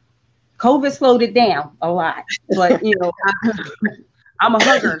 COVID slowed it down a lot, but, I'm a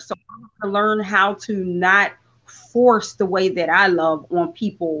hugger. So I have to learn how to not force the way that I love on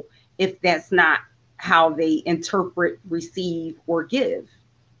people if that's not how they interpret, receive, or give.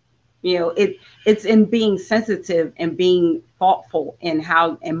 It's in being sensitive and being thoughtful and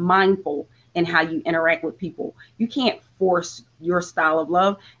mindful and how you interact with people. You can't force your style of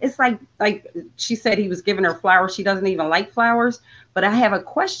love. It's like she said he was giving her flowers. She doesn't even like flowers. But I have a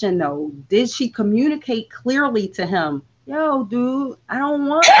question though. Did she communicate clearly to him? Yo, dude, I don't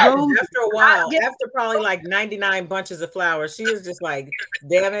want those. After a while, after probably like 99 bunches of flowers, she was just like,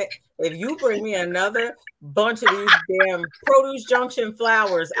 damn it. If you bring me another bunch of these damn Produce Junction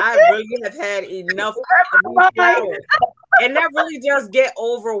flowers, I really have had enough of these flowers. And that really does get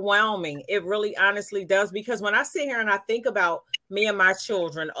overwhelming. It really honestly does. Because when I sit here and I think about me and my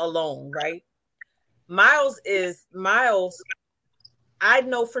children alone, right? Miles, I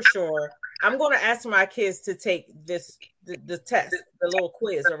know for sure, I'm going to ask my kids to take the test, the little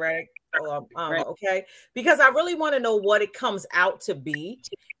quiz, all right? Okay. Because I really want to know what it comes out to be.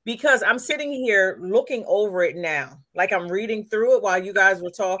 Because I'm sitting here looking over it now. Like I'm reading through it while you guys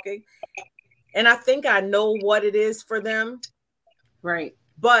were talking. And I think I know what it is for them. Right.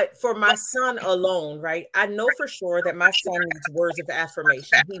 But for my son alone, right, I know for sure that my son needs words of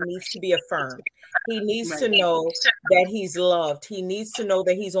affirmation. He needs to be affirmed. He needs to know that he's loved. He needs to know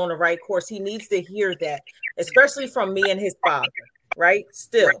that he's on the right course. He needs to hear that, especially from me and his father, right?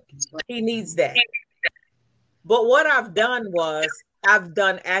 Still, he needs that. But what I've done was I've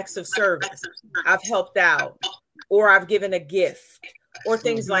done acts of service. I've helped out, or I've given a gift, or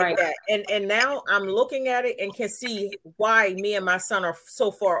things like that. And now I'm looking at it and can see why me and my son are so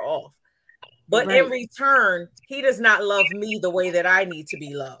far off. But in return, he does not love me the way that I need to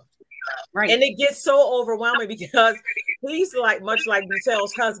be loved. Right. And it gets so overwhelming because he's like much like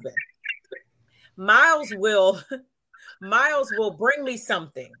Butel's husband. Miles will bring me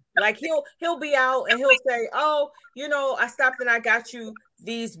something. Like he'll be out and he'll say, "Oh, I stopped and I got you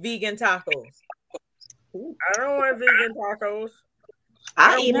these vegan tacos." I don't want vegan tacos.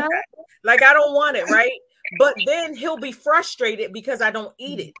 I eat it. Like I don't want it, right? But then he'll be frustrated because I don't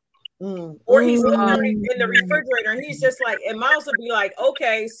eat it. Or he's in the refrigerator and he's just like, and Miles will be like,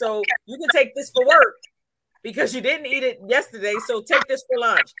 okay, so you can take this for work because you didn't eat it yesterday, so take this for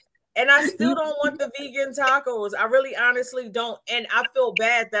lunch. And I still don't want the vegan tacos. I really honestly don't. And I feel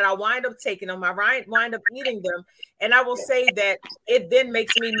bad that I wind up taking them. I wind up eating them. And I will say that it then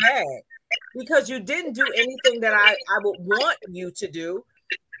makes me mad because you didn't do anything that I would want you to do.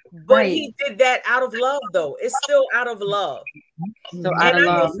 But he did that out of love, though. It's still out of love. So I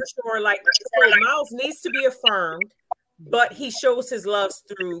know for sure, so Miles needs to be affirmed, but he shows his love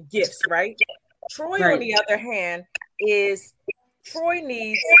through gifts, right? Troy, on the other hand, Troy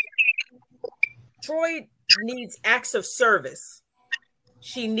needs acts of service.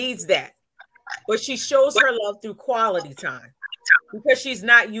 She needs that. But she shows her love through quality time because she's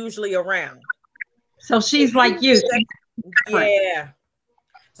not usually around. So she's like you. Yeah.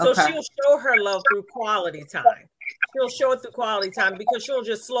 So she'll show her love through quality time. She'll show it through quality time because she'll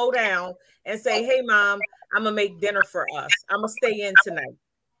just slow down and say, "Hey, mom, I'm gonna make dinner for us. I'm gonna stay in tonight."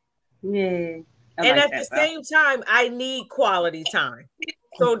 Yeah. And at the same time, I need quality time.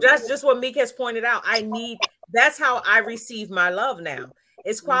 So that's just what Meek has pointed out. That's how I receive my love now.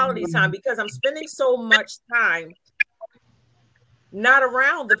 It's quality time because I'm spending so much time not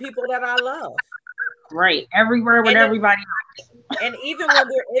around the people that I love. Right. Everywhere with everybody else. And even when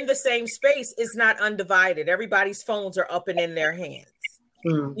we're in the same space, it's not undivided. Everybody's phones are up and in their hands.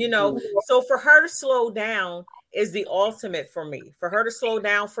 You know, so for her to slow down is the ultimate for me. For her to slow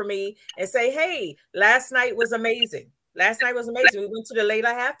down for me and say, "Hey, last night was amazing. Last night was amazing. We went to the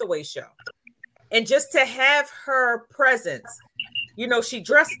Layla Hathaway show." And just to have her presence, you know, she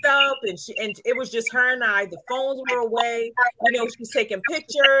dressed up and it was just her and I. The phones were away. You know, she's taking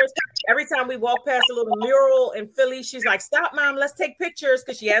pictures. Every time we walk past a little mural in Philly, she's like, "Stop, mom, let's take pictures,"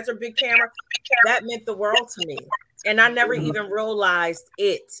 because she has her big camera. That meant the world to me. And I never even realized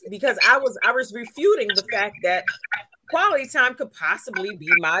it because I was refuting the fact that quality time could possibly be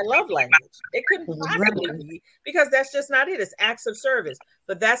my love language. It couldn't possibly be because that's just not it. It's acts of service.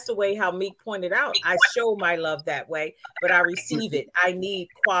 But that's the way how Meek pointed out. I show my love that way, but I receive it. I need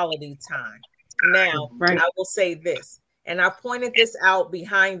quality time. Now, I will say this, and I pointed this out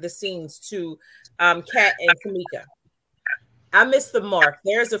behind the scenes to Kat and Tamika. I missed the mark.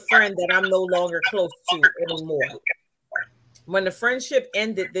 There's a friend that I'm no longer close to anymore. When the friendship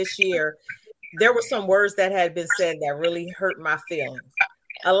ended this year, there were some words that had been said that really hurt my feelings.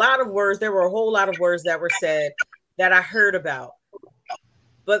 There were a whole lot of words that were said that I heard about.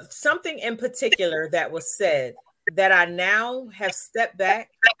 But something in particular that was said that I now have stepped back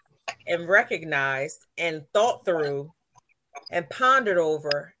and recognized and thought through and pondered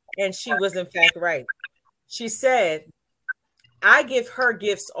over, and she was in fact right. She said, "I give her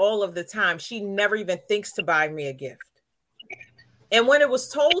gifts all of the time. She never even thinks to buy me a gift." And when it was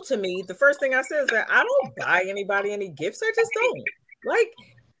told to me, the first thing I said is that I don't buy anybody any gifts. I just don't.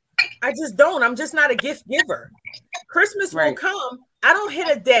 I just don't. I'm just not a gift giver. Christmas will come. I don't hit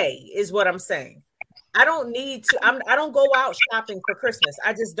a day, is what I'm saying. I don't need to. I don't go out shopping for Christmas.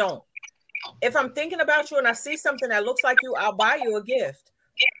 I just don't. If I'm thinking about you and I see something that looks like you, I'll buy you a gift.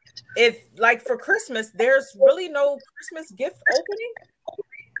 If like for Christmas, there's really no Christmas gift opening.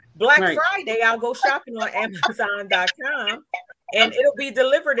 Black Friday, I'll go shopping on Amazon.com and it'll be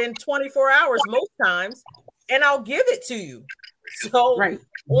delivered in 24 hours most times, and I'll give it to you. So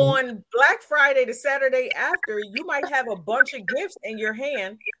on Black Friday to Saturday after, you might have a bunch of gifts in your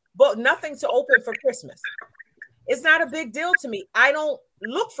hand, but nothing to open for Christmas. It's not a big deal to me. I don't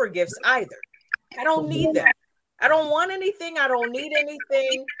look for gifts either. I don't need them. I don't want anything. I don't need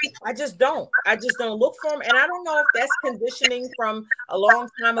anything. I just don't look for them. And I don't know if that's conditioning from a long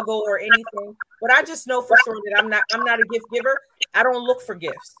time ago or anything, but I just know for sure that I'm not a gift giver. I don't look for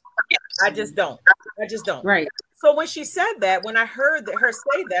gifts. I just don't. Right. So when she said that, when I heard her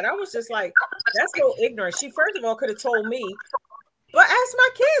say that, I was just like, that's so ignorant. She first of all could have told me, but ask my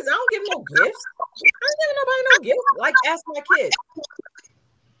kids. I don't give no gifts. I ain't giving nobody no gifts. Like, ask my kids.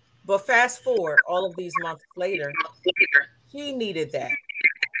 But fast forward all of these months later, she needed that.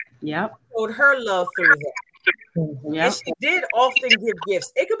 Yep. Showed her love through that. Yep. And she did often give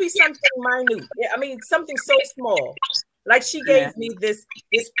gifts. It could be something minute. I mean, something so small. Like she gave me this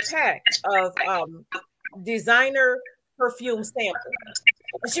pack of designer perfume samples.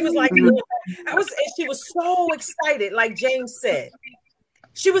 And she was like, she was so excited, like James said.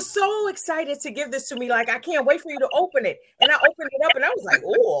 She was so excited to give this to me. Like, I can't wait for you to open it. And I opened it up and I was like,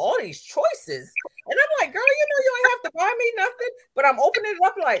 oh, all these choices. And I'm like, girl, you ain't have to buy me nothing. But I'm opening it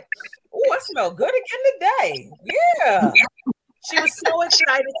up like, oh, I smell good again today. Yeah. She was so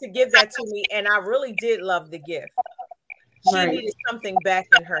excited to give that to me. And I really did love the gift. She needed something back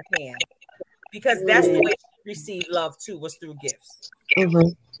in her hand. Because that's the way she received love too, was through gifts.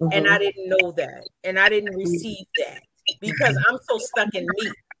 And I didn't know that. And I didn't receive that. Because I'm so stuck in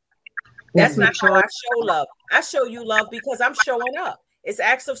me. That's not how I show love. I show you love because I'm showing up. It's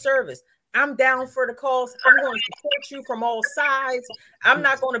acts of service. I'm down for the cause. I'm going to support you from all sides. I'm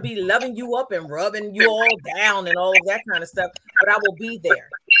not going to be loving you up and rubbing you all down and all of that kind of stuff, but I will be there.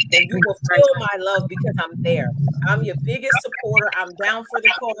 And you will feel my love because I'm there. I'm your biggest supporter. I'm down for the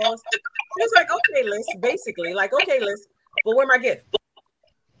cause. She was like, okay, Liz, basically, like, okay, Liz, but where my gift?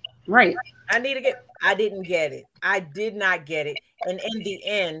 Right. I need to get. I didn't get it. I did not get it. And in the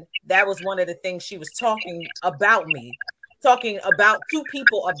end, that was one of the things she was talking about me, talking about two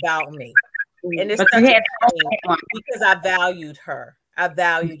people about me. And it's because I valued her.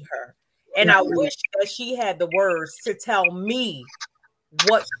 And I wish that she had the words to tell me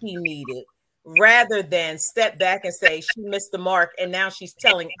what she needed rather than step back and say she missed the mark and now she's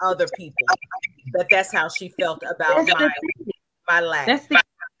telling other people that that's how she felt about my lack. That's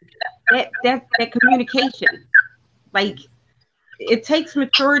that communication. Like, it takes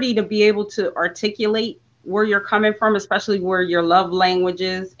maturity to be able to articulate where you're coming from, especially where your love language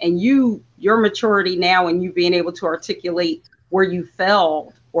is, and your maturity now, and you being able to articulate where you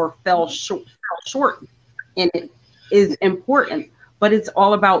fell short in it is important. But it's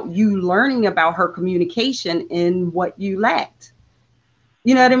all about you learning about her communication and what you lacked.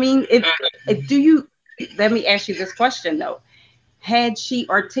 You know what I mean? Let me ask you this question though. Had she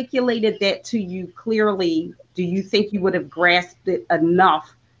articulated that to you clearly, do you think you would have grasped it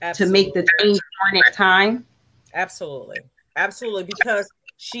enough to make the change during that time? Absolutely. Because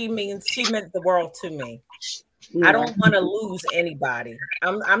she meant the world to me. Yeah. I don't want to lose anybody.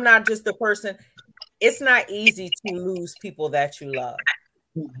 I'm not just the person. It's not easy to lose people that you love.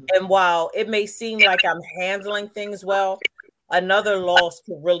 Mm-hmm. And while it may seem like I'm handling things well, another loss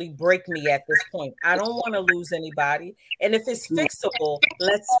could really break me at this point. I don't want to lose anybody. And if it's fixable,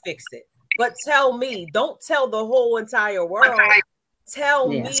 let's fix it. But tell me, don't tell the whole entire world. Tell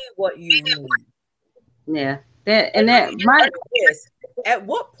me what you need. Yeah. At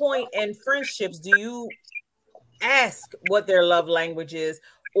what point in friendships do you ask what their love language is,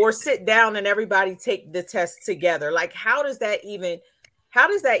 or sit down and everybody take the test together? Like, how does that even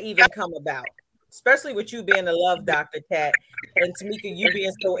come about? Especially with you being a love doctor, Kat, and Tamika, you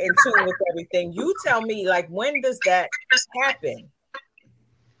being so in tune with everything. You tell me, like, when does that happen?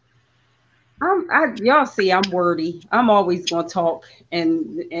 Y'all see, I'm wordy. I'm always going to talk,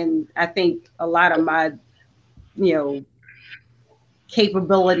 and I think a lot of my,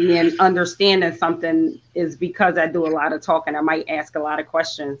 capability and understanding something is because I do a lot of talking. I might ask a lot of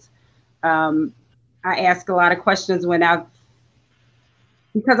questions. I ask a lot of questions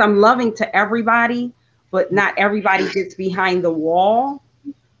because I'm loving to everybody, but not everybody gets behind the wall.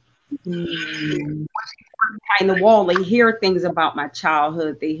 Behind the wall, they hear things about my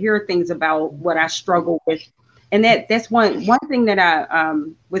childhood. They hear things about what I struggle with. And that's one thing that I,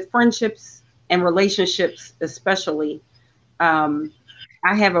 with friendships and relationships, especially,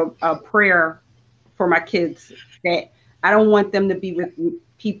 I have a prayer for my kids that I don't want them to be with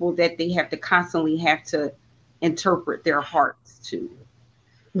people that they have to constantly have to interpret their hearts to.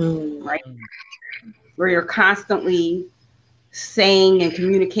 Right? Where you're constantly saying and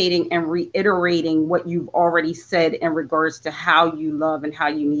communicating and reiterating what you've already said in regards to how you love and how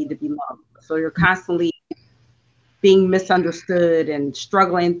you need to be loved. So you're constantly being misunderstood and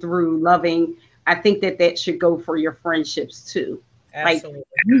struggling through loving. I think that should go for your friendships too. Absolutely. Like,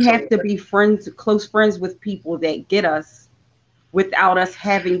 you have to be close friends with people that get us without us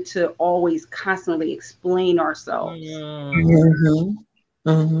having to always constantly explain ourselves. Mm-hmm.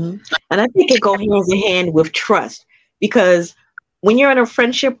 Mm-hmm. And I think it goes hand in hand with trust, because when you're in a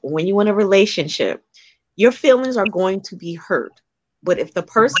friendship, when you're in a relationship, your feelings are going to be hurt. But if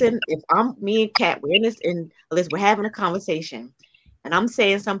me and Kat, we're in this, and we're having a conversation, and I'm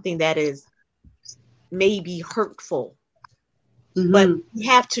saying something that is maybe hurtful, but you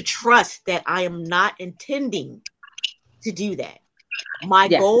have to trust that I am not intending to do that. My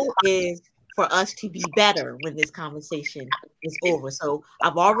goal is for us to be better when this conversation is over. So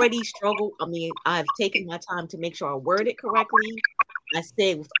I've already struggled. I mean, I've taken my time to make sure I word it correctly. I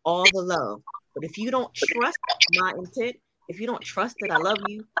say it with all the love. But if you don't trust my intent, if you don't trust that I love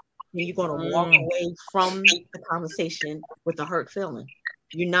you, then you're going to walk away from the conversation with a hurt feeling.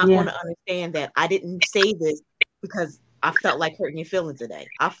 You're not going to understand that I didn't say this because I felt like hurting your feelings today.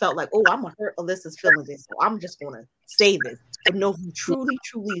 I felt like, I'm going to hurt Alyssa's feelings, so I'm just going to say this. But no, you truly,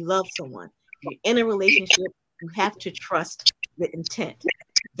 truly love someone. You're in a relationship, you have to trust the intent.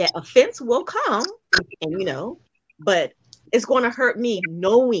 That offense will come, and but it's going to hurt me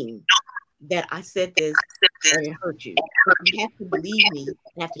knowing that I said this and it hurt you. But you have to believe me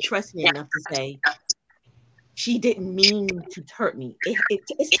and have to trust me enough to say, she didn't mean to hurt me.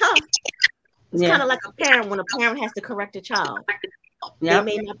 It's tough. It's kind of like a parent when a parent has to correct a child. They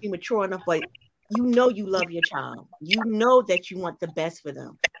may not be mature enough, but you love your child. You know that you want the best for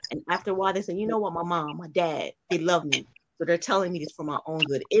them. And after a while, they say, you know what, my mom, my dad, they love me. So they're telling me this for my own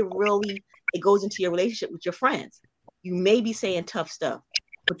good. It goes into your relationship with your friends. You may be saying tough stuff,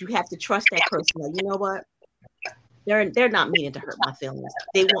 but you have to trust that person. Like, you know what? They're not meaning to hurt my feelings.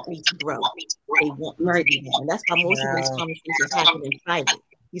 They want me to grow. They want me to be there. And that's why most of these conversations happen in private.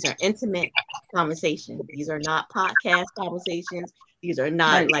 These are intimate conversations. These are not podcast conversations. These are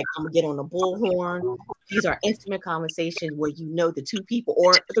not like, I'm going to get on the bullhorn. These are intimate conversations where the two people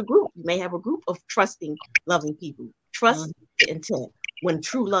or the group. You may have a group of trusting, loving people. Trust the intent. when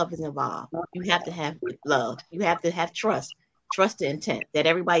true love is involved. You have to have love. You have to have trust the intent that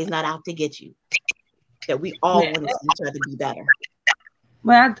everybody's not out to get you, that we all want to see each other be better.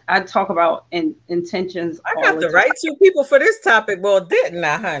 Well, I talk about intentions. I got the right two people for this topic. Well, didn't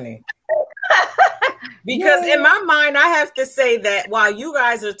I, honey? Because in my mind, I have to say that while you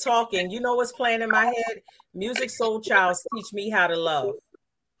guys are talking, you know what's playing in my head? Musiq Soulchild's Teach Me How to Love.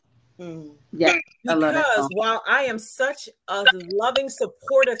 Yeah, because while I am such a loving,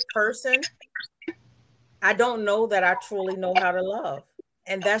 supportive person, I don't know that I truly know how to love.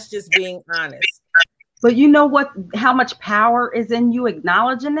 And that's just being honest. But you know what? How much power is in you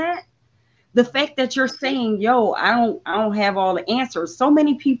acknowledging that? The fact that you're saying, yo, I don't have all the answers. So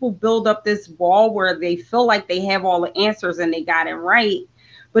many people build up this wall where they feel like they have all the answers and they got it right.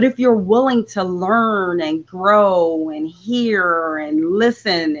 But if you're willing to learn and grow and hear and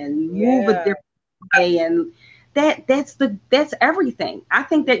listen and move a different way, and that's everything. I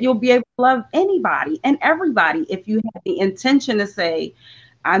think that you'll be able to love anybody and everybody if you have the intention to say,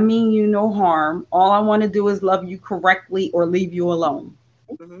 I mean you no harm. All I want to do is love you correctly or leave you alone.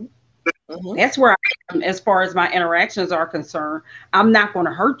 That's where I am as far as my interactions are concerned. I'm not going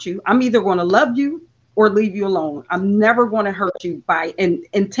to hurt you. I'm either going to love you or leave you alone. I'm never going to hurt you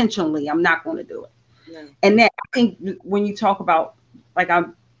intentionally. I'm not going to do it. No. And that, I think when you talk about, like, I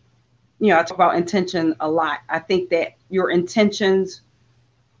talk about intention a lot. I think that your intentions,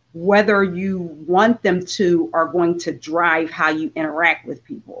 whether you want them to, are going to drive how you interact with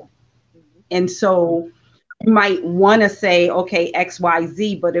people. And so you might want to say, okay, X, Y,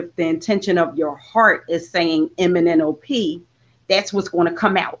 Z, but if the intention of your heart is saying MNNOP, that's what's going to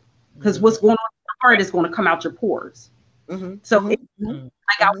come out. Because what's going on in your heart is going to come out your pores. So like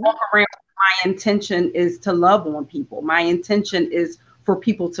I walk around, my intention is to love on people. My intention is for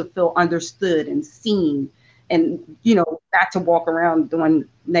people to feel understood and seen, and, not to walk around doing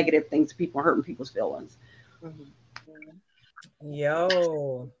negative things to people, hurting people's feelings.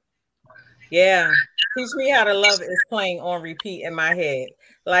 Yo. Yeah. Teach Me How to Love is playing on repeat in my head,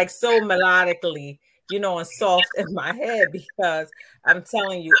 like so melodically, and soft in my head, because I'm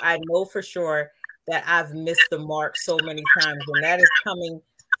telling you, I know for sure that I've missed the mark so many times. And that is coming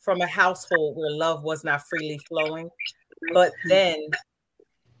from a household where love was not freely flowing. But then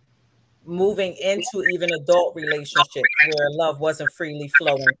moving into even adult relationships where love wasn't freely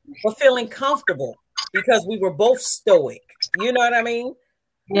flowing, but feeling comfortable because we were both stoic. You know what I mean?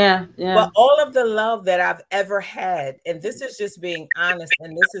 Yeah. But all of the love that I've ever had, and this is just being honest,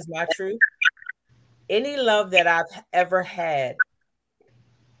 and this is my truth, any love that I've ever had,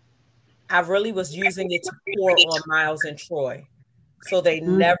 I really was using it to pour on Miles and Troy. So they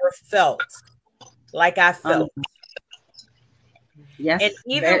never felt like I felt. Yes. And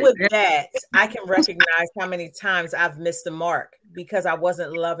even with that, I can recognize how many times I've missed the mark because I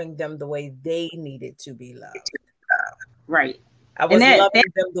wasn't loving them the way they needed to be loved. Right. I was loving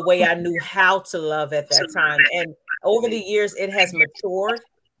them the way I knew how to love at that time. And over the years, it has matured.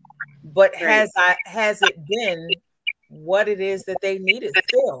 But has it been what it is that they needed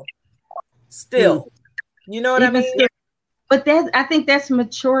still? You know what I mean? Still. But I think that's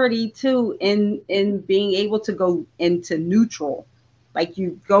maturity too, in being able to go into neutral. Like,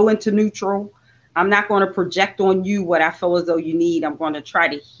 you go into neutral. I'm not going to project on you what I feel as though you need. I'm going to try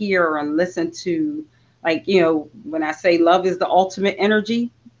to hear and listen to, like, when I say love is the ultimate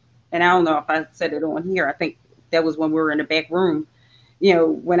energy, and I don't know if I said it on here. I think that was when we were in the back room.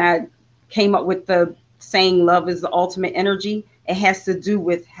 When I came up with the saying love is the ultimate energy, it has to do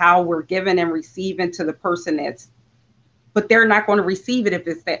with how we're giving and receiving to the person but they're not going to receive it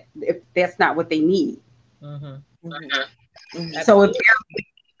if that's not what they need. So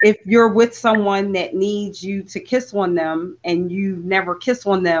if you're with someone that needs you to kiss on them and you never kiss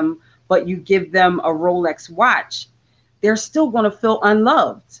on them, but you give them a Rolex watch, they're still going to feel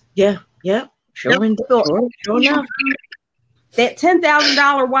unloved. Yeah. Sure enough. That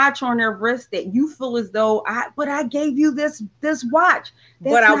 $10,000 watch on their wrist that you feel as though I gave you this watch.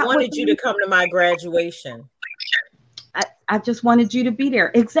 But I wanted you to come to my graduation. I just wanted you to be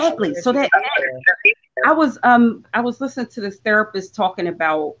there. Exactly. So that I was listening to this therapist talking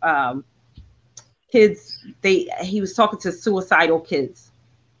about kids. He was talking to suicidal kids,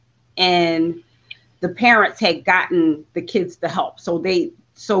 and the parents had gotten the kids the help.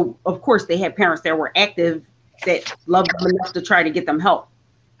 So of course they had parents that were active that loved them enough to try to get them help.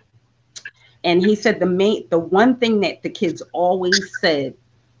 And he said the one thing that the kids always said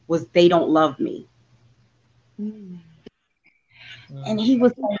was, they don't love me. And he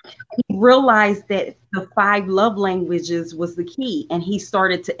realized that the 5 love languages was the key. And he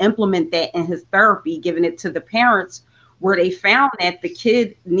started to implement that in his therapy, giving it to the parents, where they found that the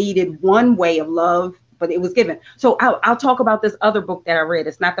kid needed one way of love, but it was given. So I'll talk about this other book that I read.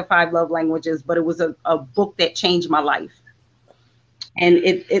 It's not the 5 Love Languages, but it was a book that changed my life. And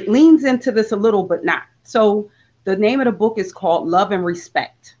it leans into this a little, but not. So the name of the book is called Love and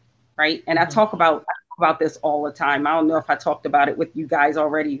Respect, right? And I talk about this all the time. I don't know if I talked about it with you guys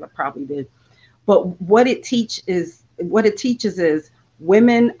already. I probably did. But what it teaches is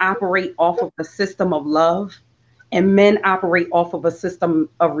women operate off of a system of love and men operate off of a system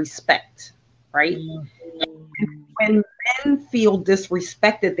of respect, right? When men feel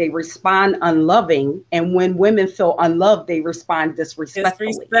disrespected, they respond unloving. And when women feel unloved, they respond disrespectfully.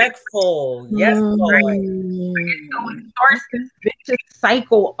 Disrespectful. Yes, Lord. So it starts this vicious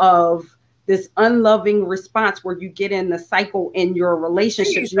cycle of this unloving response where you get in the cycle in your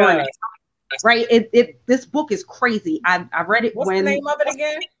relationships. Right? This book is crazy. I read it. What's the name of it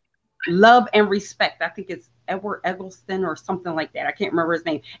again? Love and Respect. I think it's Edward Eggleston or something like that. I can't remember his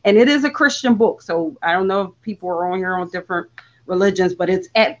name. And it is a Christian book. So I don't know if people are on here on different religions, but it's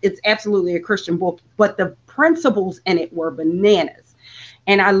absolutely a Christian book. But the principles in it were bananas.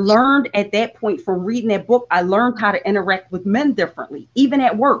 And I learned at that point from reading that book, I learned how to interact with men differently, even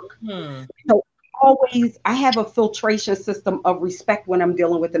at work. So always, I have a filtration system of respect when I'm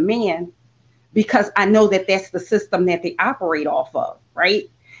dealing with a man, because I know that that's the system that they operate off of, right?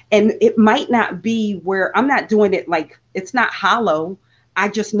 And it might not be where I'm not doing it like it's not hollow. I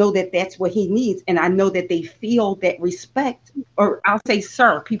just know that that's what he needs. And I know that they feel that respect, or I'll say,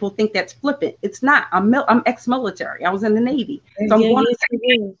 sir. People think that's flippant. It's not. I'm ex-military. I was in the Navy. So I'm going to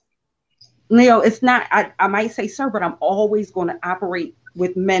say, it's not. I might say, sir, but I'm always going to operate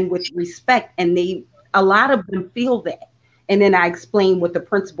with men with respect. And a lot of them feel that. And then I explain what the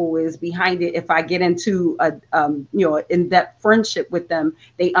principle is behind it. If I get into a in-depth friendship with them,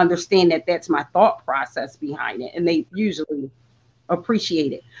 they understand that that's my thought process behind it, and they usually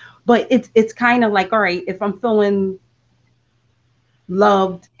appreciate it. But it's kind of like, all right, if I'm feeling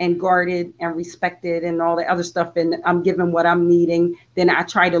loved and guarded and respected and all the other stuff, and I'm given what I'm needing, then I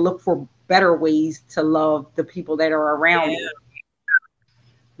try to look for better ways to love the people that are around me.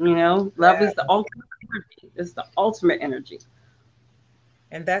 Love is the ultimate energy. It's the ultimate energy.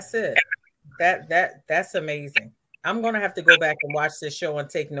 And that's it. That's amazing. I'm going to have to go back and watch this show and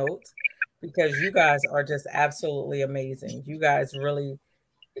take notes, because you guys are just absolutely amazing. You guys really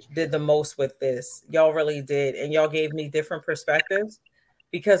did the most with this. Y'all really did. And y'all gave me different perspectives,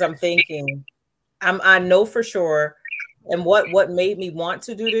 because I'm thinking, I know for sure. And what made me want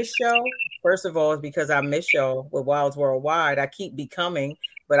to do this show, first of all, is because I miss y'all with Wilds Worldwide. I keep becoming,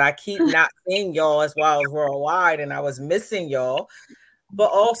 but I keep not seeing y'all as Wilds Worldwide, and I was missing y'all.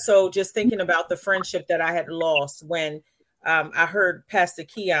 But also just thinking about the friendship that I had lost when I heard Pastor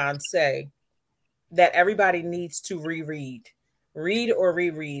Keon say that everybody needs to read or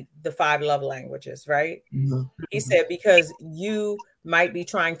reread the 5 love languages, right? Mm-hmm. He said, because you might be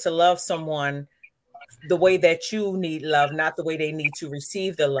trying to love someone the way that you need love, not the way they need to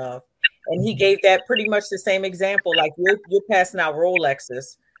receive the love. And he gave that pretty much the same example. Like you're passing out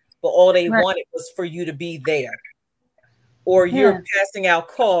Rolexes, but all they wanted was for you to be there. Or you're passing out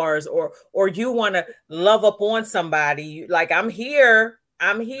cars, or you want to love up on somebody. Like, I'm here,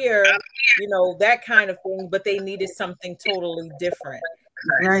 that kind of thing. But they needed something totally different.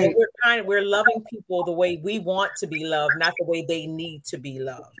 Right. So we're loving people the way we want to be loved, not the way they need to be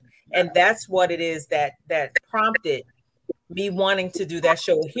loved. And that's what it is that prompted me wanting to do that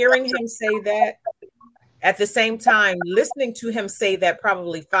show. Hearing him say that, at the same time, listening to him say that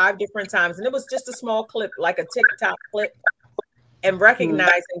probably 5 different times. And it was just a small clip, like a TikTok clip, and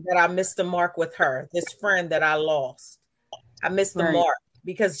recognizing that I missed the mark with her, this friend that I lost. I missed the mark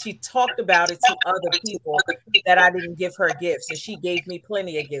because she talked about it to other people that I didn't give her gifts. And she gave me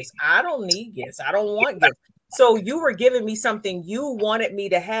plenty of gifts. I don't need gifts. I don't want gifts. So you were giving me something you wanted me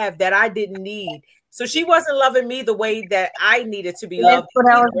to have that I didn't need. So she wasn't loving me the way that I needed to be loved. That's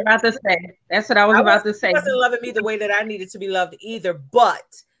what I was about to say. She wasn't loving me the way that I needed to be loved either, but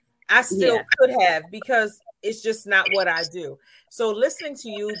I still could have, because it's just not what I do. So listening to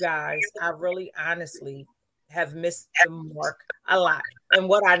you guys, I really honestly have missed the mark a lot. And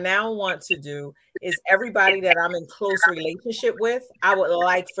what I now want to do is everybody that I'm in close relationship with, I would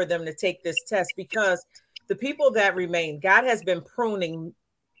like for them to take this test, because the people that remain, God has been pruning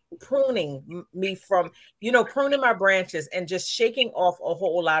me from, pruning my branches and just shaking off a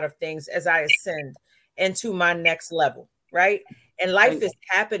whole lot of things as I ascend into my next level, right? And life is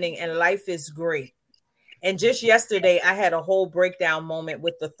happening and life is great. And just yesterday, I had a whole breakdown moment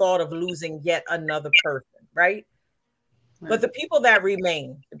with the thought of losing yet another person, right? But the people that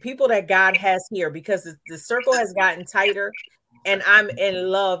remain, the people that God has here, because the circle has gotten tighter, and I'm in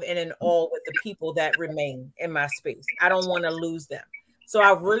love and in awe with the people that remain in my space. I don't want to lose them. So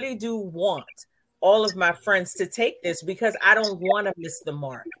I really do want all of my friends to take this, because I don't want to miss the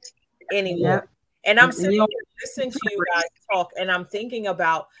mark anymore. Yep. And I'm sitting here listening to you guys talk, and I'm thinking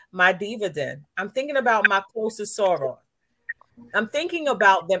about my diva den. I'm thinking about my closest soror. I'm thinking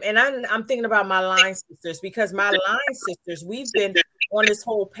about them, and I'm thinking about my line sisters, because my line sisters, we've been on this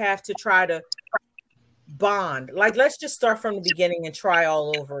whole path to try to bond. Like, let's just start from the beginning and try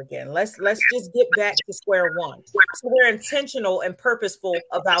all over again. Let's just get back to square one. So we're intentional and purposeful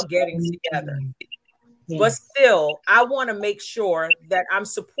about getting together. But still, I want to make sure that I'm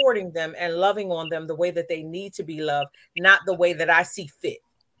supporting them and loving on them the way that they need to be loved, not the way that I see fit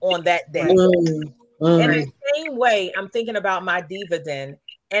on that day. In the same way, I'm thinking about my diva den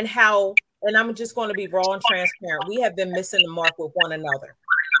and how, and I'm just going to be raw and transparent, we have been missing the mark with one another.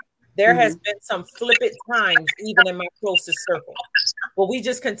 There has been some flippant times, even in my closest circle, but we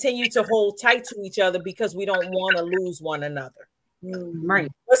just continue to hold tight to each other because we don't want to lose one another. Right.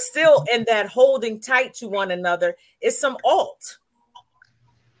 But still, in that holding tight to one another is some alt,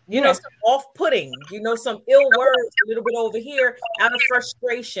 some off-putting, some ill words a little bit over here out of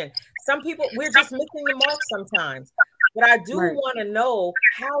frustration. Some people, we're just missing the mark sometimes. But I do want to know,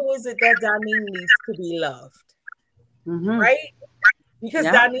 how is it that Danine needs to be loved? Right? Because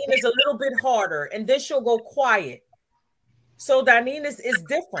Danine is a little bit harder, and then she'll go quiet. So Danine is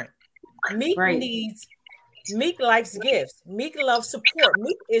different. Meek likes gifts. Meek loves support.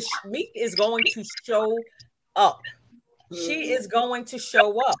 Meek is going to show up. She is going to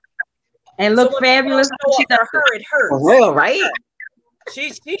show up and look fabulous. She does her, it hurts. For real, right?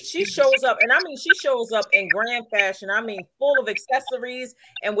 She shows up, and I mean, she shows up in grand fashion. I mean, full of accessories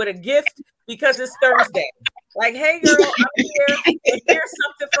and with a gift, because it's Thursday. Like, hey girl, I'm here. If there's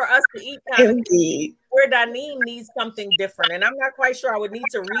something for us to eat, where Danine needs something different. And I'm not quite sure. I would need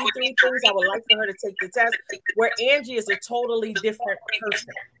to read through things. I would like for her to take the test. Where Angie is a totally different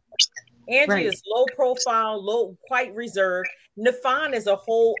person. Angie is low profile, quite reserved. Nafan is a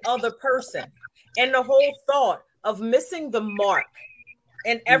whole other person. And the whole thought of missing the mark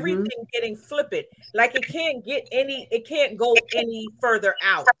and everything getting flippant, like it can't go any further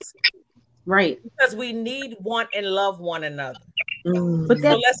out. Right. Because we need, want, and love one another. But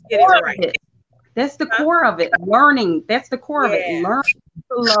so let's get it right. That's the core of it. Learning. That's the core of it.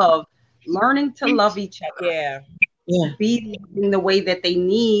 Learning to love each other. Yeah. Be in the way that they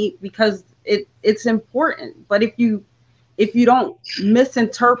need, because it's important. But if you don't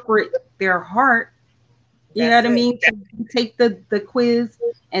misinterpret their heart, you know what I mean? So take the quiz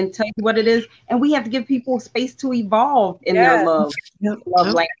and tell you what it is. And we have to give people space to evolve in their love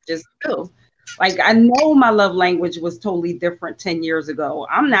languages too. Like, I know my love language was totally different 10 years ago.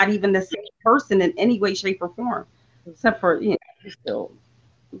 I'm not even the same person in any way, shape, or form, except for, still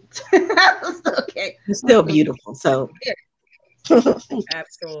okay. You're still beautiful. So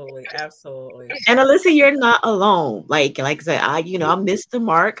absolutely. And Alyssa, you're not alone. Like I said, I missed the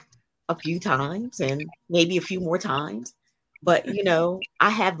mark a few times and maybe a few more times, but I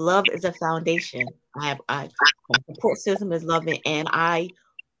have love as a foundation. My support system is loving, and I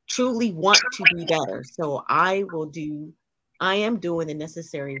truly want to be better. So I am doing the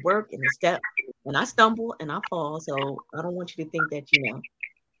necessary work and the step, and I stumble and I fall. So I don't want you to think that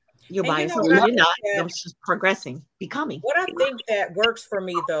you're by yourself. You're not. I'm just progressing, becoming. What I think that works for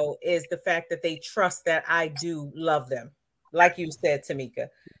me though is the fact that they trust that I do love them. Like you said, Tamika,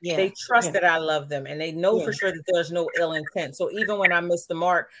 they trust that I love them, and they know for sure that there's no ill intent. So even when I miss the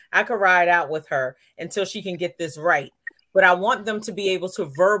mark, I could ride out with her until she can get this right. But I want them to be able to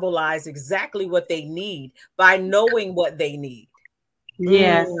verbalize exactly what they need by knowing what they need.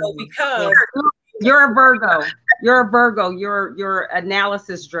 Yeah. So because you're a Virgo. You're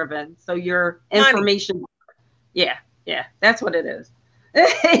analysis driven. So you're information. Yeah. That's what it is.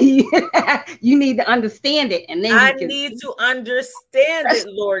 You need to understand it, and then I need to understand it,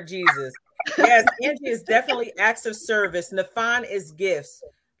 Lord Jesus. Yes, Angie is definitely acts of service. Nafan is gifts.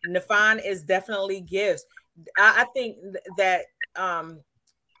 Nafan is definitely gifts. I think that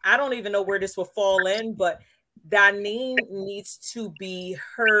I don't even know where this will fall in, but Danine needs to be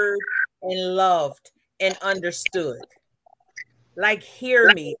heard and loved and understood. Like,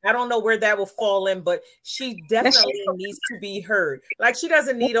 hear me. I don't know where that will fall in, but she definitely needs to be heard. Like, she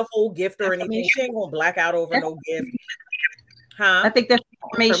doesn't need a whole gift or anything. She ain't gonna black out over no gift. I think that's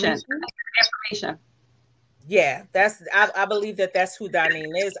information. Yeah, I believe that that's who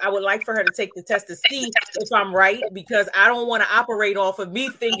Donine is. I would like for her to take the test to see if I'm right, because I don't want to operate off of me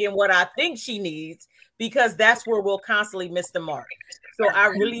thinking what I think she needs, because that's where we'll constantly miss the mark. So I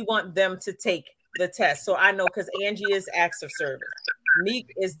really want them to take the test. So I know, because Angie is acts of service. Meek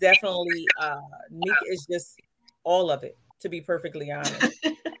is definitely Meek is just all of it, to be perfectly honest.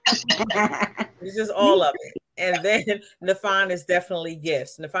 It's just all of it. And then Nafan is definitely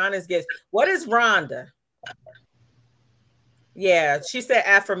gifts. Nafan is gifts. What is Rhonda? Yeah, she said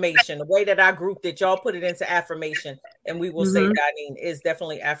affirmation. The way that I grouped it, y'all put it into affirmation, and we will say Donine is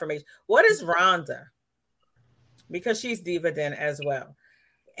definitely affirmation. What is Rhonda? Because she's Diva Den as well.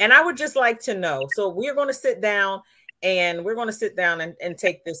 And I would just like to know. So we're going to sit down and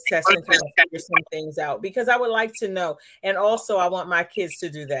take this test and kind of figure some things out, because I would like to know. And also I want my kids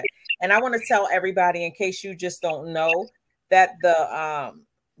to do that. And I want to tell everybody, in case you just don't know, that the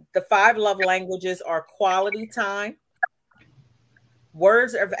 5 love languages are quality time,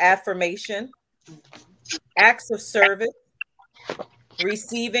 words of affirmation, acts of service,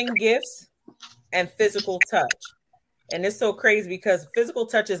 receiving gifts, and physical touch. And it's so crazy because physical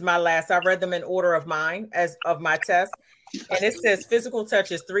touch is my last. I read them in order of mine as of my test. And it says physical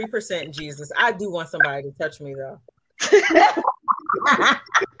touch is 3% Jesus. I do want somebody to touch me though.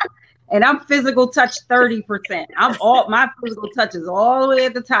 And I'm physical touch 30%. My physical touch is all the way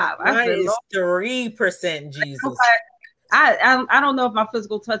at the top. Mine is 3% Jesus. I don't know if my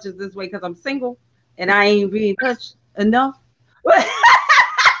physical touch is this way because I'm single and I ain't being touched enough.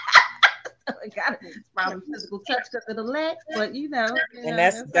 I got my physical touch because of the legs, but you know, and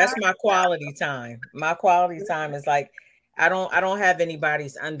that's my quality time. My quality time is like I don't have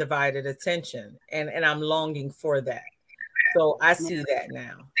anybody's undivided attention, and I'm longing for that. So I see that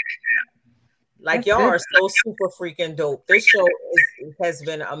now. Like, y'all are so super freaking dope. This show has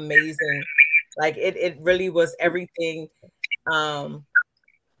been amazing. Like it really was everything.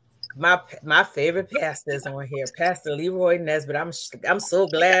 My favorite pastor is on here, Pastor Leroy Nesbitt. I'm so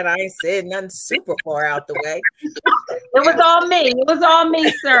glad I ain't said nothing super far out the way. It was all me. It was all me,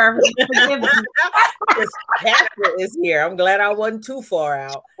 sir. This pastor is here. I'm glad I wasn't too far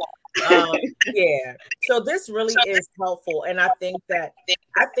out. Yeah. So this really is helpful, and I think that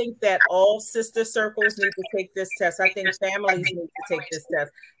all sister circles need to take this test. I think families need to take this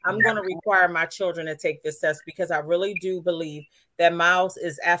test. I'm going to require my children to take this test because I really do believe that Miles'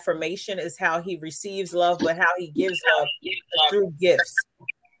 is affirmation is how he receives love, but how he gives love is through gifts.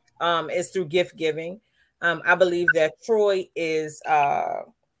 Is through gift giving. I believe that Troy is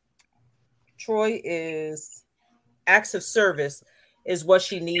acts of service is what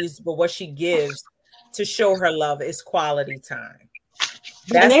she needs, but what she gives to show her love is quality time.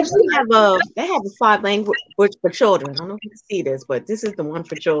 And they have a 5 language for children. I don't know if you can see this, but this is the one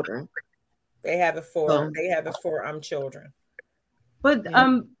for children. They have it for children. But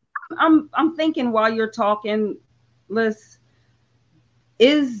I'm thinking while you're talking, Liz,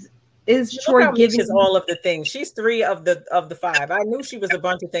 is Troy giving all of the things? She's 3 of the 5. I knew she was a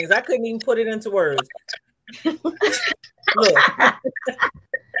bunch of things. I couldn't even put it into words.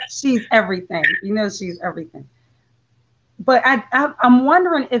 She's everything. You know, she's everything. But I'm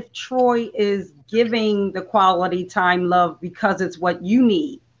wondering if Troy is giving the quality time love because it's what you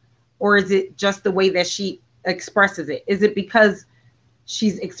need, or is it just the way that she expresses it? Is it because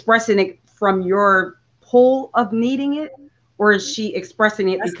she's expressing it from your pull of needing it, or is she expressing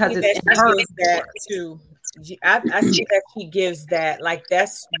it because it's in her? That too. I see that she gives that, like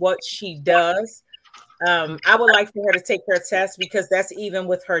that's what she does. I would like for her to take her test because that's even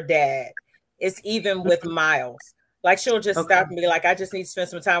with her dad. It's even with Miles. Like she'll just stop and be like, I just need to spend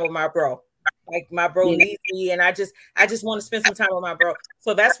some time with my bro. Like my bro needs me, and I just want to spend some time with my bro.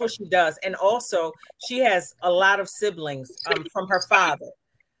 So that's what she does. And also she has a lot of siblings from her father.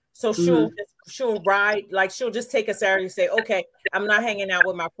 So she'll ride, like she'll just take a Saturday and say, okay, I'm not hanging out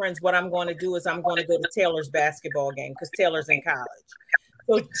with my friends. What I'm going to do is I'm going to go to Taylor's basketball game because Taylor's in college.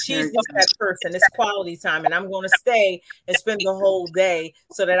 So she's just that person. It's quality time, and I'm going to stay and spend the whole day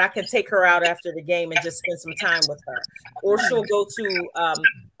so that I can take her out after the game and just spend some time with her. Or she'll go to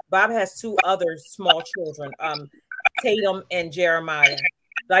Bob has 2 other small children, Tatum and Jeremiah.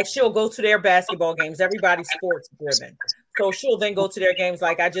 Like she'll go to their basketball games. Everybody's sports driven. So she'll then go to their games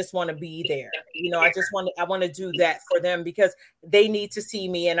like, I just want to be there. You know, I want to do that for them because they need to see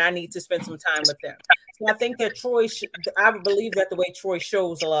me and I need to spend some time with them. So I think that I believe that the way Troy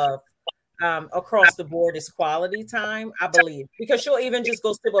shows love across the board is quality time, I believe. Because she'll even just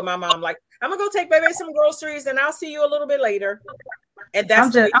go sit with my mom like, I'm going to go take baby some groceries and I'll see you a little bit later. And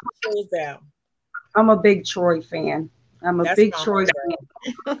that's the way she shows down. I'm a big Troy fan. I'm a big Troy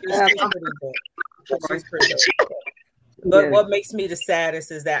fan. She's pretty dope. But what makes me the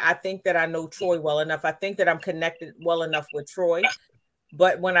saddest is that I think that I know Troy well enough. I think that I'm connected well enough with Troy.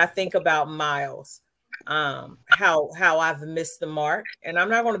 But when I think about Miles, how I've missed the mark, and I'm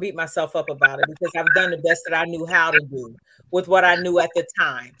not going to beat myself up about it because I've done the best that I knew how to do with what I knew at the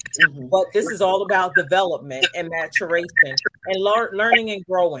time. Mm-hmm. But this is all about development and maturation and learning and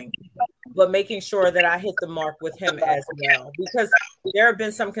growing, but making sure that I hit the mark with him as well, because there have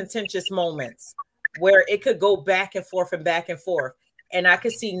been some contentious moments where it could go back and forth. And I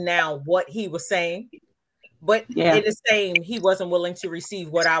could see now what he was saying, but in the same, he wasn't willing to receive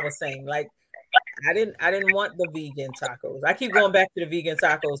what I was saying. Like, I didn't want the vegan tacos. I keep going back to the vegan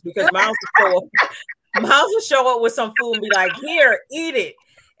tacos because Miles will show up with some food and be like, here, eat it.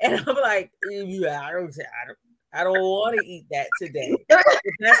 And I'm like, yeah, I don't want to eat that today. But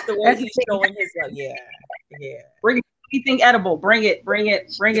that's the way he's showing his love. Yeah. Bring anything edible. Bring it down.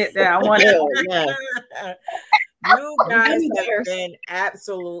 I want it. You guys have been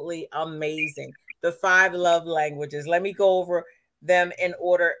absolutely amazing. The 5 love languages. Let me go over them in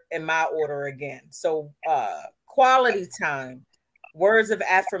my order again. So quality time, words of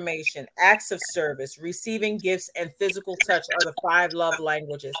affirmation, acts of service, receiving gifts, and physical touch are the 5 love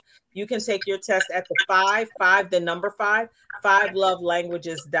languages. You can take your test at the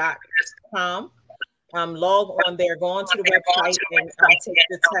 5lovelanguages.com. Log on there, go onto the website and take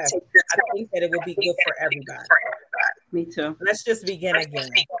the test. I think that it would be good for everybody. Me too. Let's just begin again.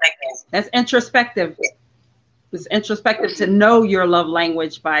 That's introspective. It's introspective to know your love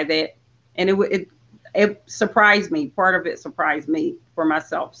language by that. And it surprised me. Part of it surprised me for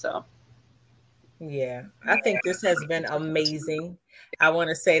myself. So yeah, I think this has been amazing. I want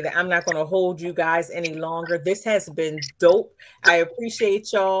to say that I'm not going to hold you guys any longer. This has been dope. I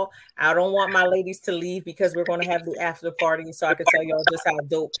appreciate y'all. I don't want my ladies to leave because we're going to have the after party, so I can tell y'all just how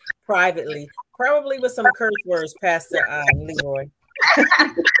dope privately, probably with some curse words, Pastor Leroy.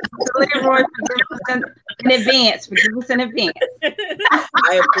 Leroy, in advance. Forgive us in advance.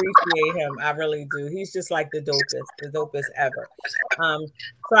 I appreciate him. I really do. He's just like the dopest ever.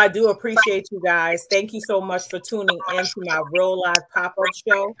 So I do appreciate you guys. Thank you so much for tuning in to my real live pop-up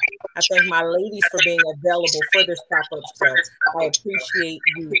show. I thank my ladies for being available for this pop-up show. I appreciate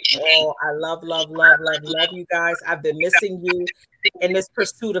you all. I love you guys. I've been missing you in this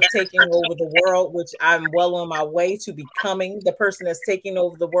pursuit of taking over the world, which I'm well on my way to becoming the person that's taking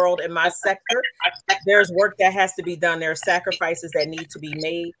over the world in my sector. There's work that has to be done. There are sacrifices that need to be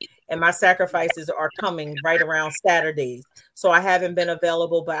made, and my sacrifices are coming right around Saturdays. So I haven't been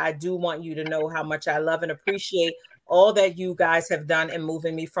available, but I do want you to know how much I love and appreciate all that you guys have done in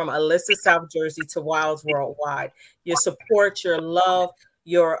moving me from Alyssa, South Jersey to Wilds Worldwide. Your support, your love,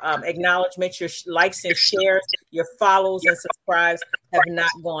 your acknowledgement, your likes and shares, your follows and subscribes have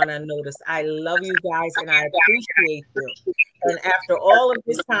not gone unnoticed. I love you guys and I appreciate you. And after all of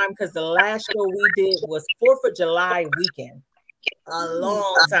this time, because the last show we did was 4th of July weekend, a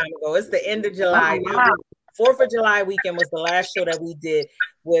long time ago. It's the end of July. 4th of July weekend was the last show that we did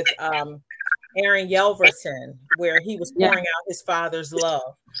with Aaron Yelverton, where he was pouring out his father's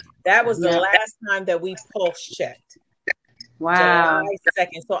love. That was the last time that we pulse checked. Wow. July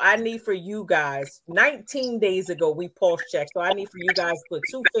 2nd. So I need for you guys, 19 days ago, we pulse checked. So I need for you guys to put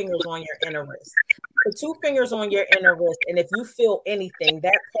 2 fingers on your inner wrist. Put 2 fingers on your inner wrist. And if you feel anything,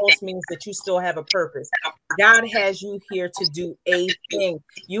 that pulse means that you still have a purpose. God has you here to do a thing.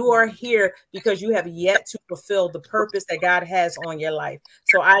 You are here because you have yet to fulfill the purpose that God has on your life.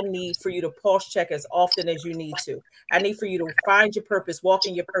 So I need for you to pulse check as often as you need to. I need for you to find your purpose, walk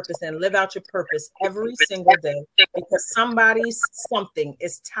in your purpose, and live out your purpose every single day, because something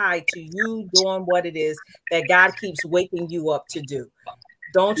is tied to you doing what it is that God keeps waking you up to do.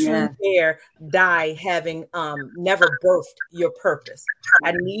 Don't you dare die having never birthed your purpose.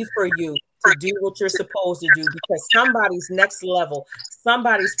 I need for you to do what you're supposed to do, because somebody's next level,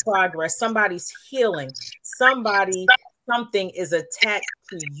 somebody's progress, somebody's healing, something is attached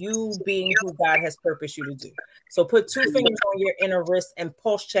to you being who God has purposed you to do. So put 2 fingers on your inner wrist and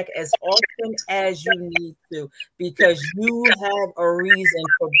pulse check as often as you need to, because you have a reason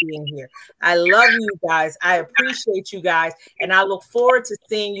for being here. I love you guys. I appreciate you guys. And I look forward to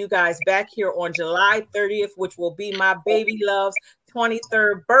seeing you guys back here on July 30th, which will be my baby love's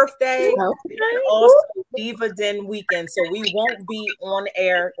 23rd birthday, and also Diva Den weekend. So we won't be on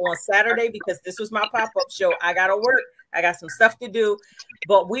air on Saturday because this was my pop-up show. I gotta work. I got some stuff to do,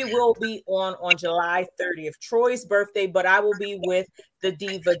 but we will be on July 30th, Troy's birthday, but I will be with the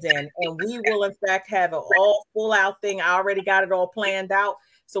Diva Den, and we will in fact have an all full out thing. I already got it all planned out.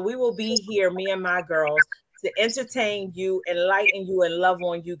 So we will be here, me and my girls, to entertain you, enlighten you, and love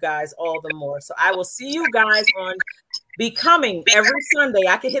on you guys all the more. So I will see you guys on Becoming every Sunday.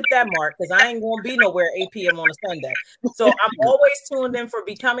 I can hit that mark because I ain't gonna be nowhere 8 p.m. on a Sunday. So I'm always tuned in for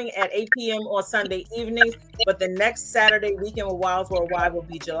Becoming at 8 p.m. on Sunday evenings. But the next Saturday, Weekend with Wilds Worldwide, will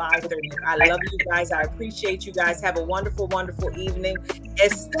be July 30th. I love you guys. I appreciate you guys. Have a wonderful, wonderful evening.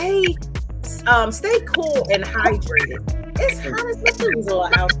 And stay cool and hydrated. It's hot as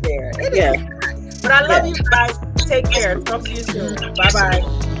Methuselah out there. It is hot. But I love you guys. Take care. Talk to you soon.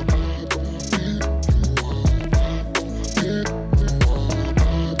 Bye-bye.